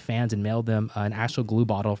actually gave fans and mailed them an actual glue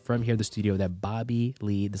bottle from here at the studio that Bobby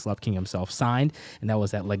Lee, the Celeb King himself, signed. And that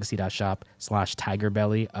was at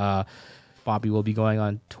legacy.shop/TigerBelly. Bobby will be going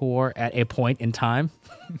on tour at a point in time.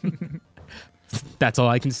 That's all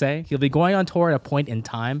I can say. He'll be going on tour at a point in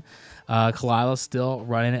time. Khalyla's still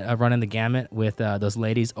running the gamut with those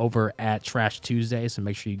ladies over at Trash Tuesday. So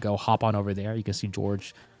make sure you go hop on over there. You can see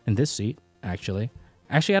George in this seat, actually.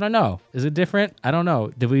 Actually, I don't know. Is it different? I don't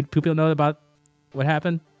know. Did people know about what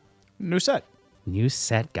happened? New set. New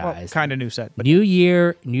set, guys. Well, kind of new set. But new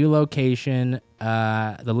year, new location.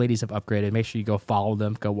 The ladies have upgraded. Make sure you go follow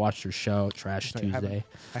them. Go watch their show, Trash Tuesday.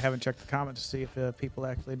 I haven't checked the comments to see if people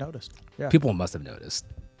actually noticed. Yeah. People must have noticed.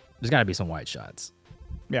 There's got to be some white shots.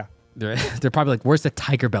 Yeah. They're probably like, where's the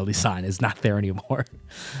TigerBelly sign? It's not there anymore.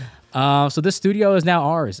 So this studio is now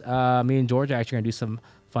ours. Me and George are actually going to do some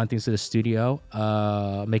fun things to the studio,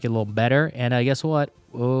 make it a little better. And guess what?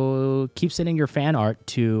 We'll keep sending your fan art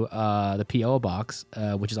to the P.O. box,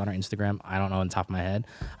 which is on our Instagram. I don't know on top of my head.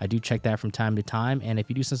 I do check that from time to time. And if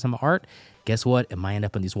you do send some art, guess what? It might end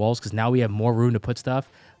up on these walls because now we have more room to put stuff.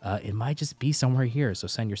 It might just be somewhere here. So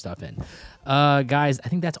send your stuff in. Guys, I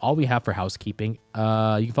think that's all we have for housekeeping. You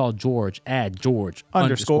can follow George at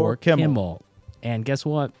George_Kimmel. And guess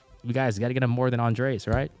what? You guys got to get him more than Andres,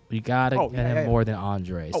 right? You got to get him more than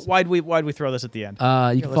Andres. Oh, why'd we throw this at the end?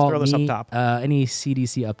 You can follow throw this me, up top. Any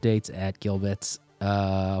CDC updates at Gilbert's.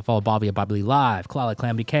 Follow Bobby at Bobby Lee Live. Khalyla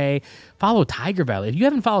Calamity K. Follow TigerBelly. If you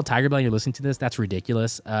haven't followed TigerBelly and you're listening to this, that's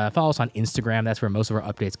ridiculous. Follow us on Instagram. That's where most of our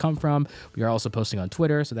updates come from. We are also posting on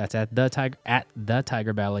Twitter, so that's at the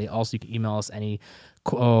TigerBelly. Also, you can email us any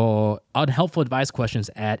unhelpful advice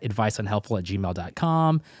questions at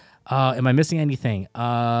adviceunhelpful@gmail.com. Am I missing anything?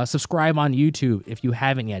 Subscribe on YouTube if you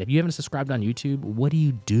haven't yet. If you haven't subscribed on YouTube, what are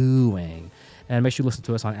you doing? And make sure you listen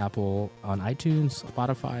to us on Apple, on iTunes,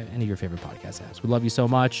 Spotify, any of your favorite podcast apps. We love you so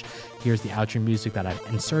much. Here's the outro music that I've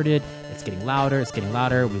inserted. It's getting louder. It's getting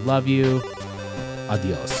louder. We love you.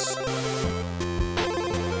 Adios.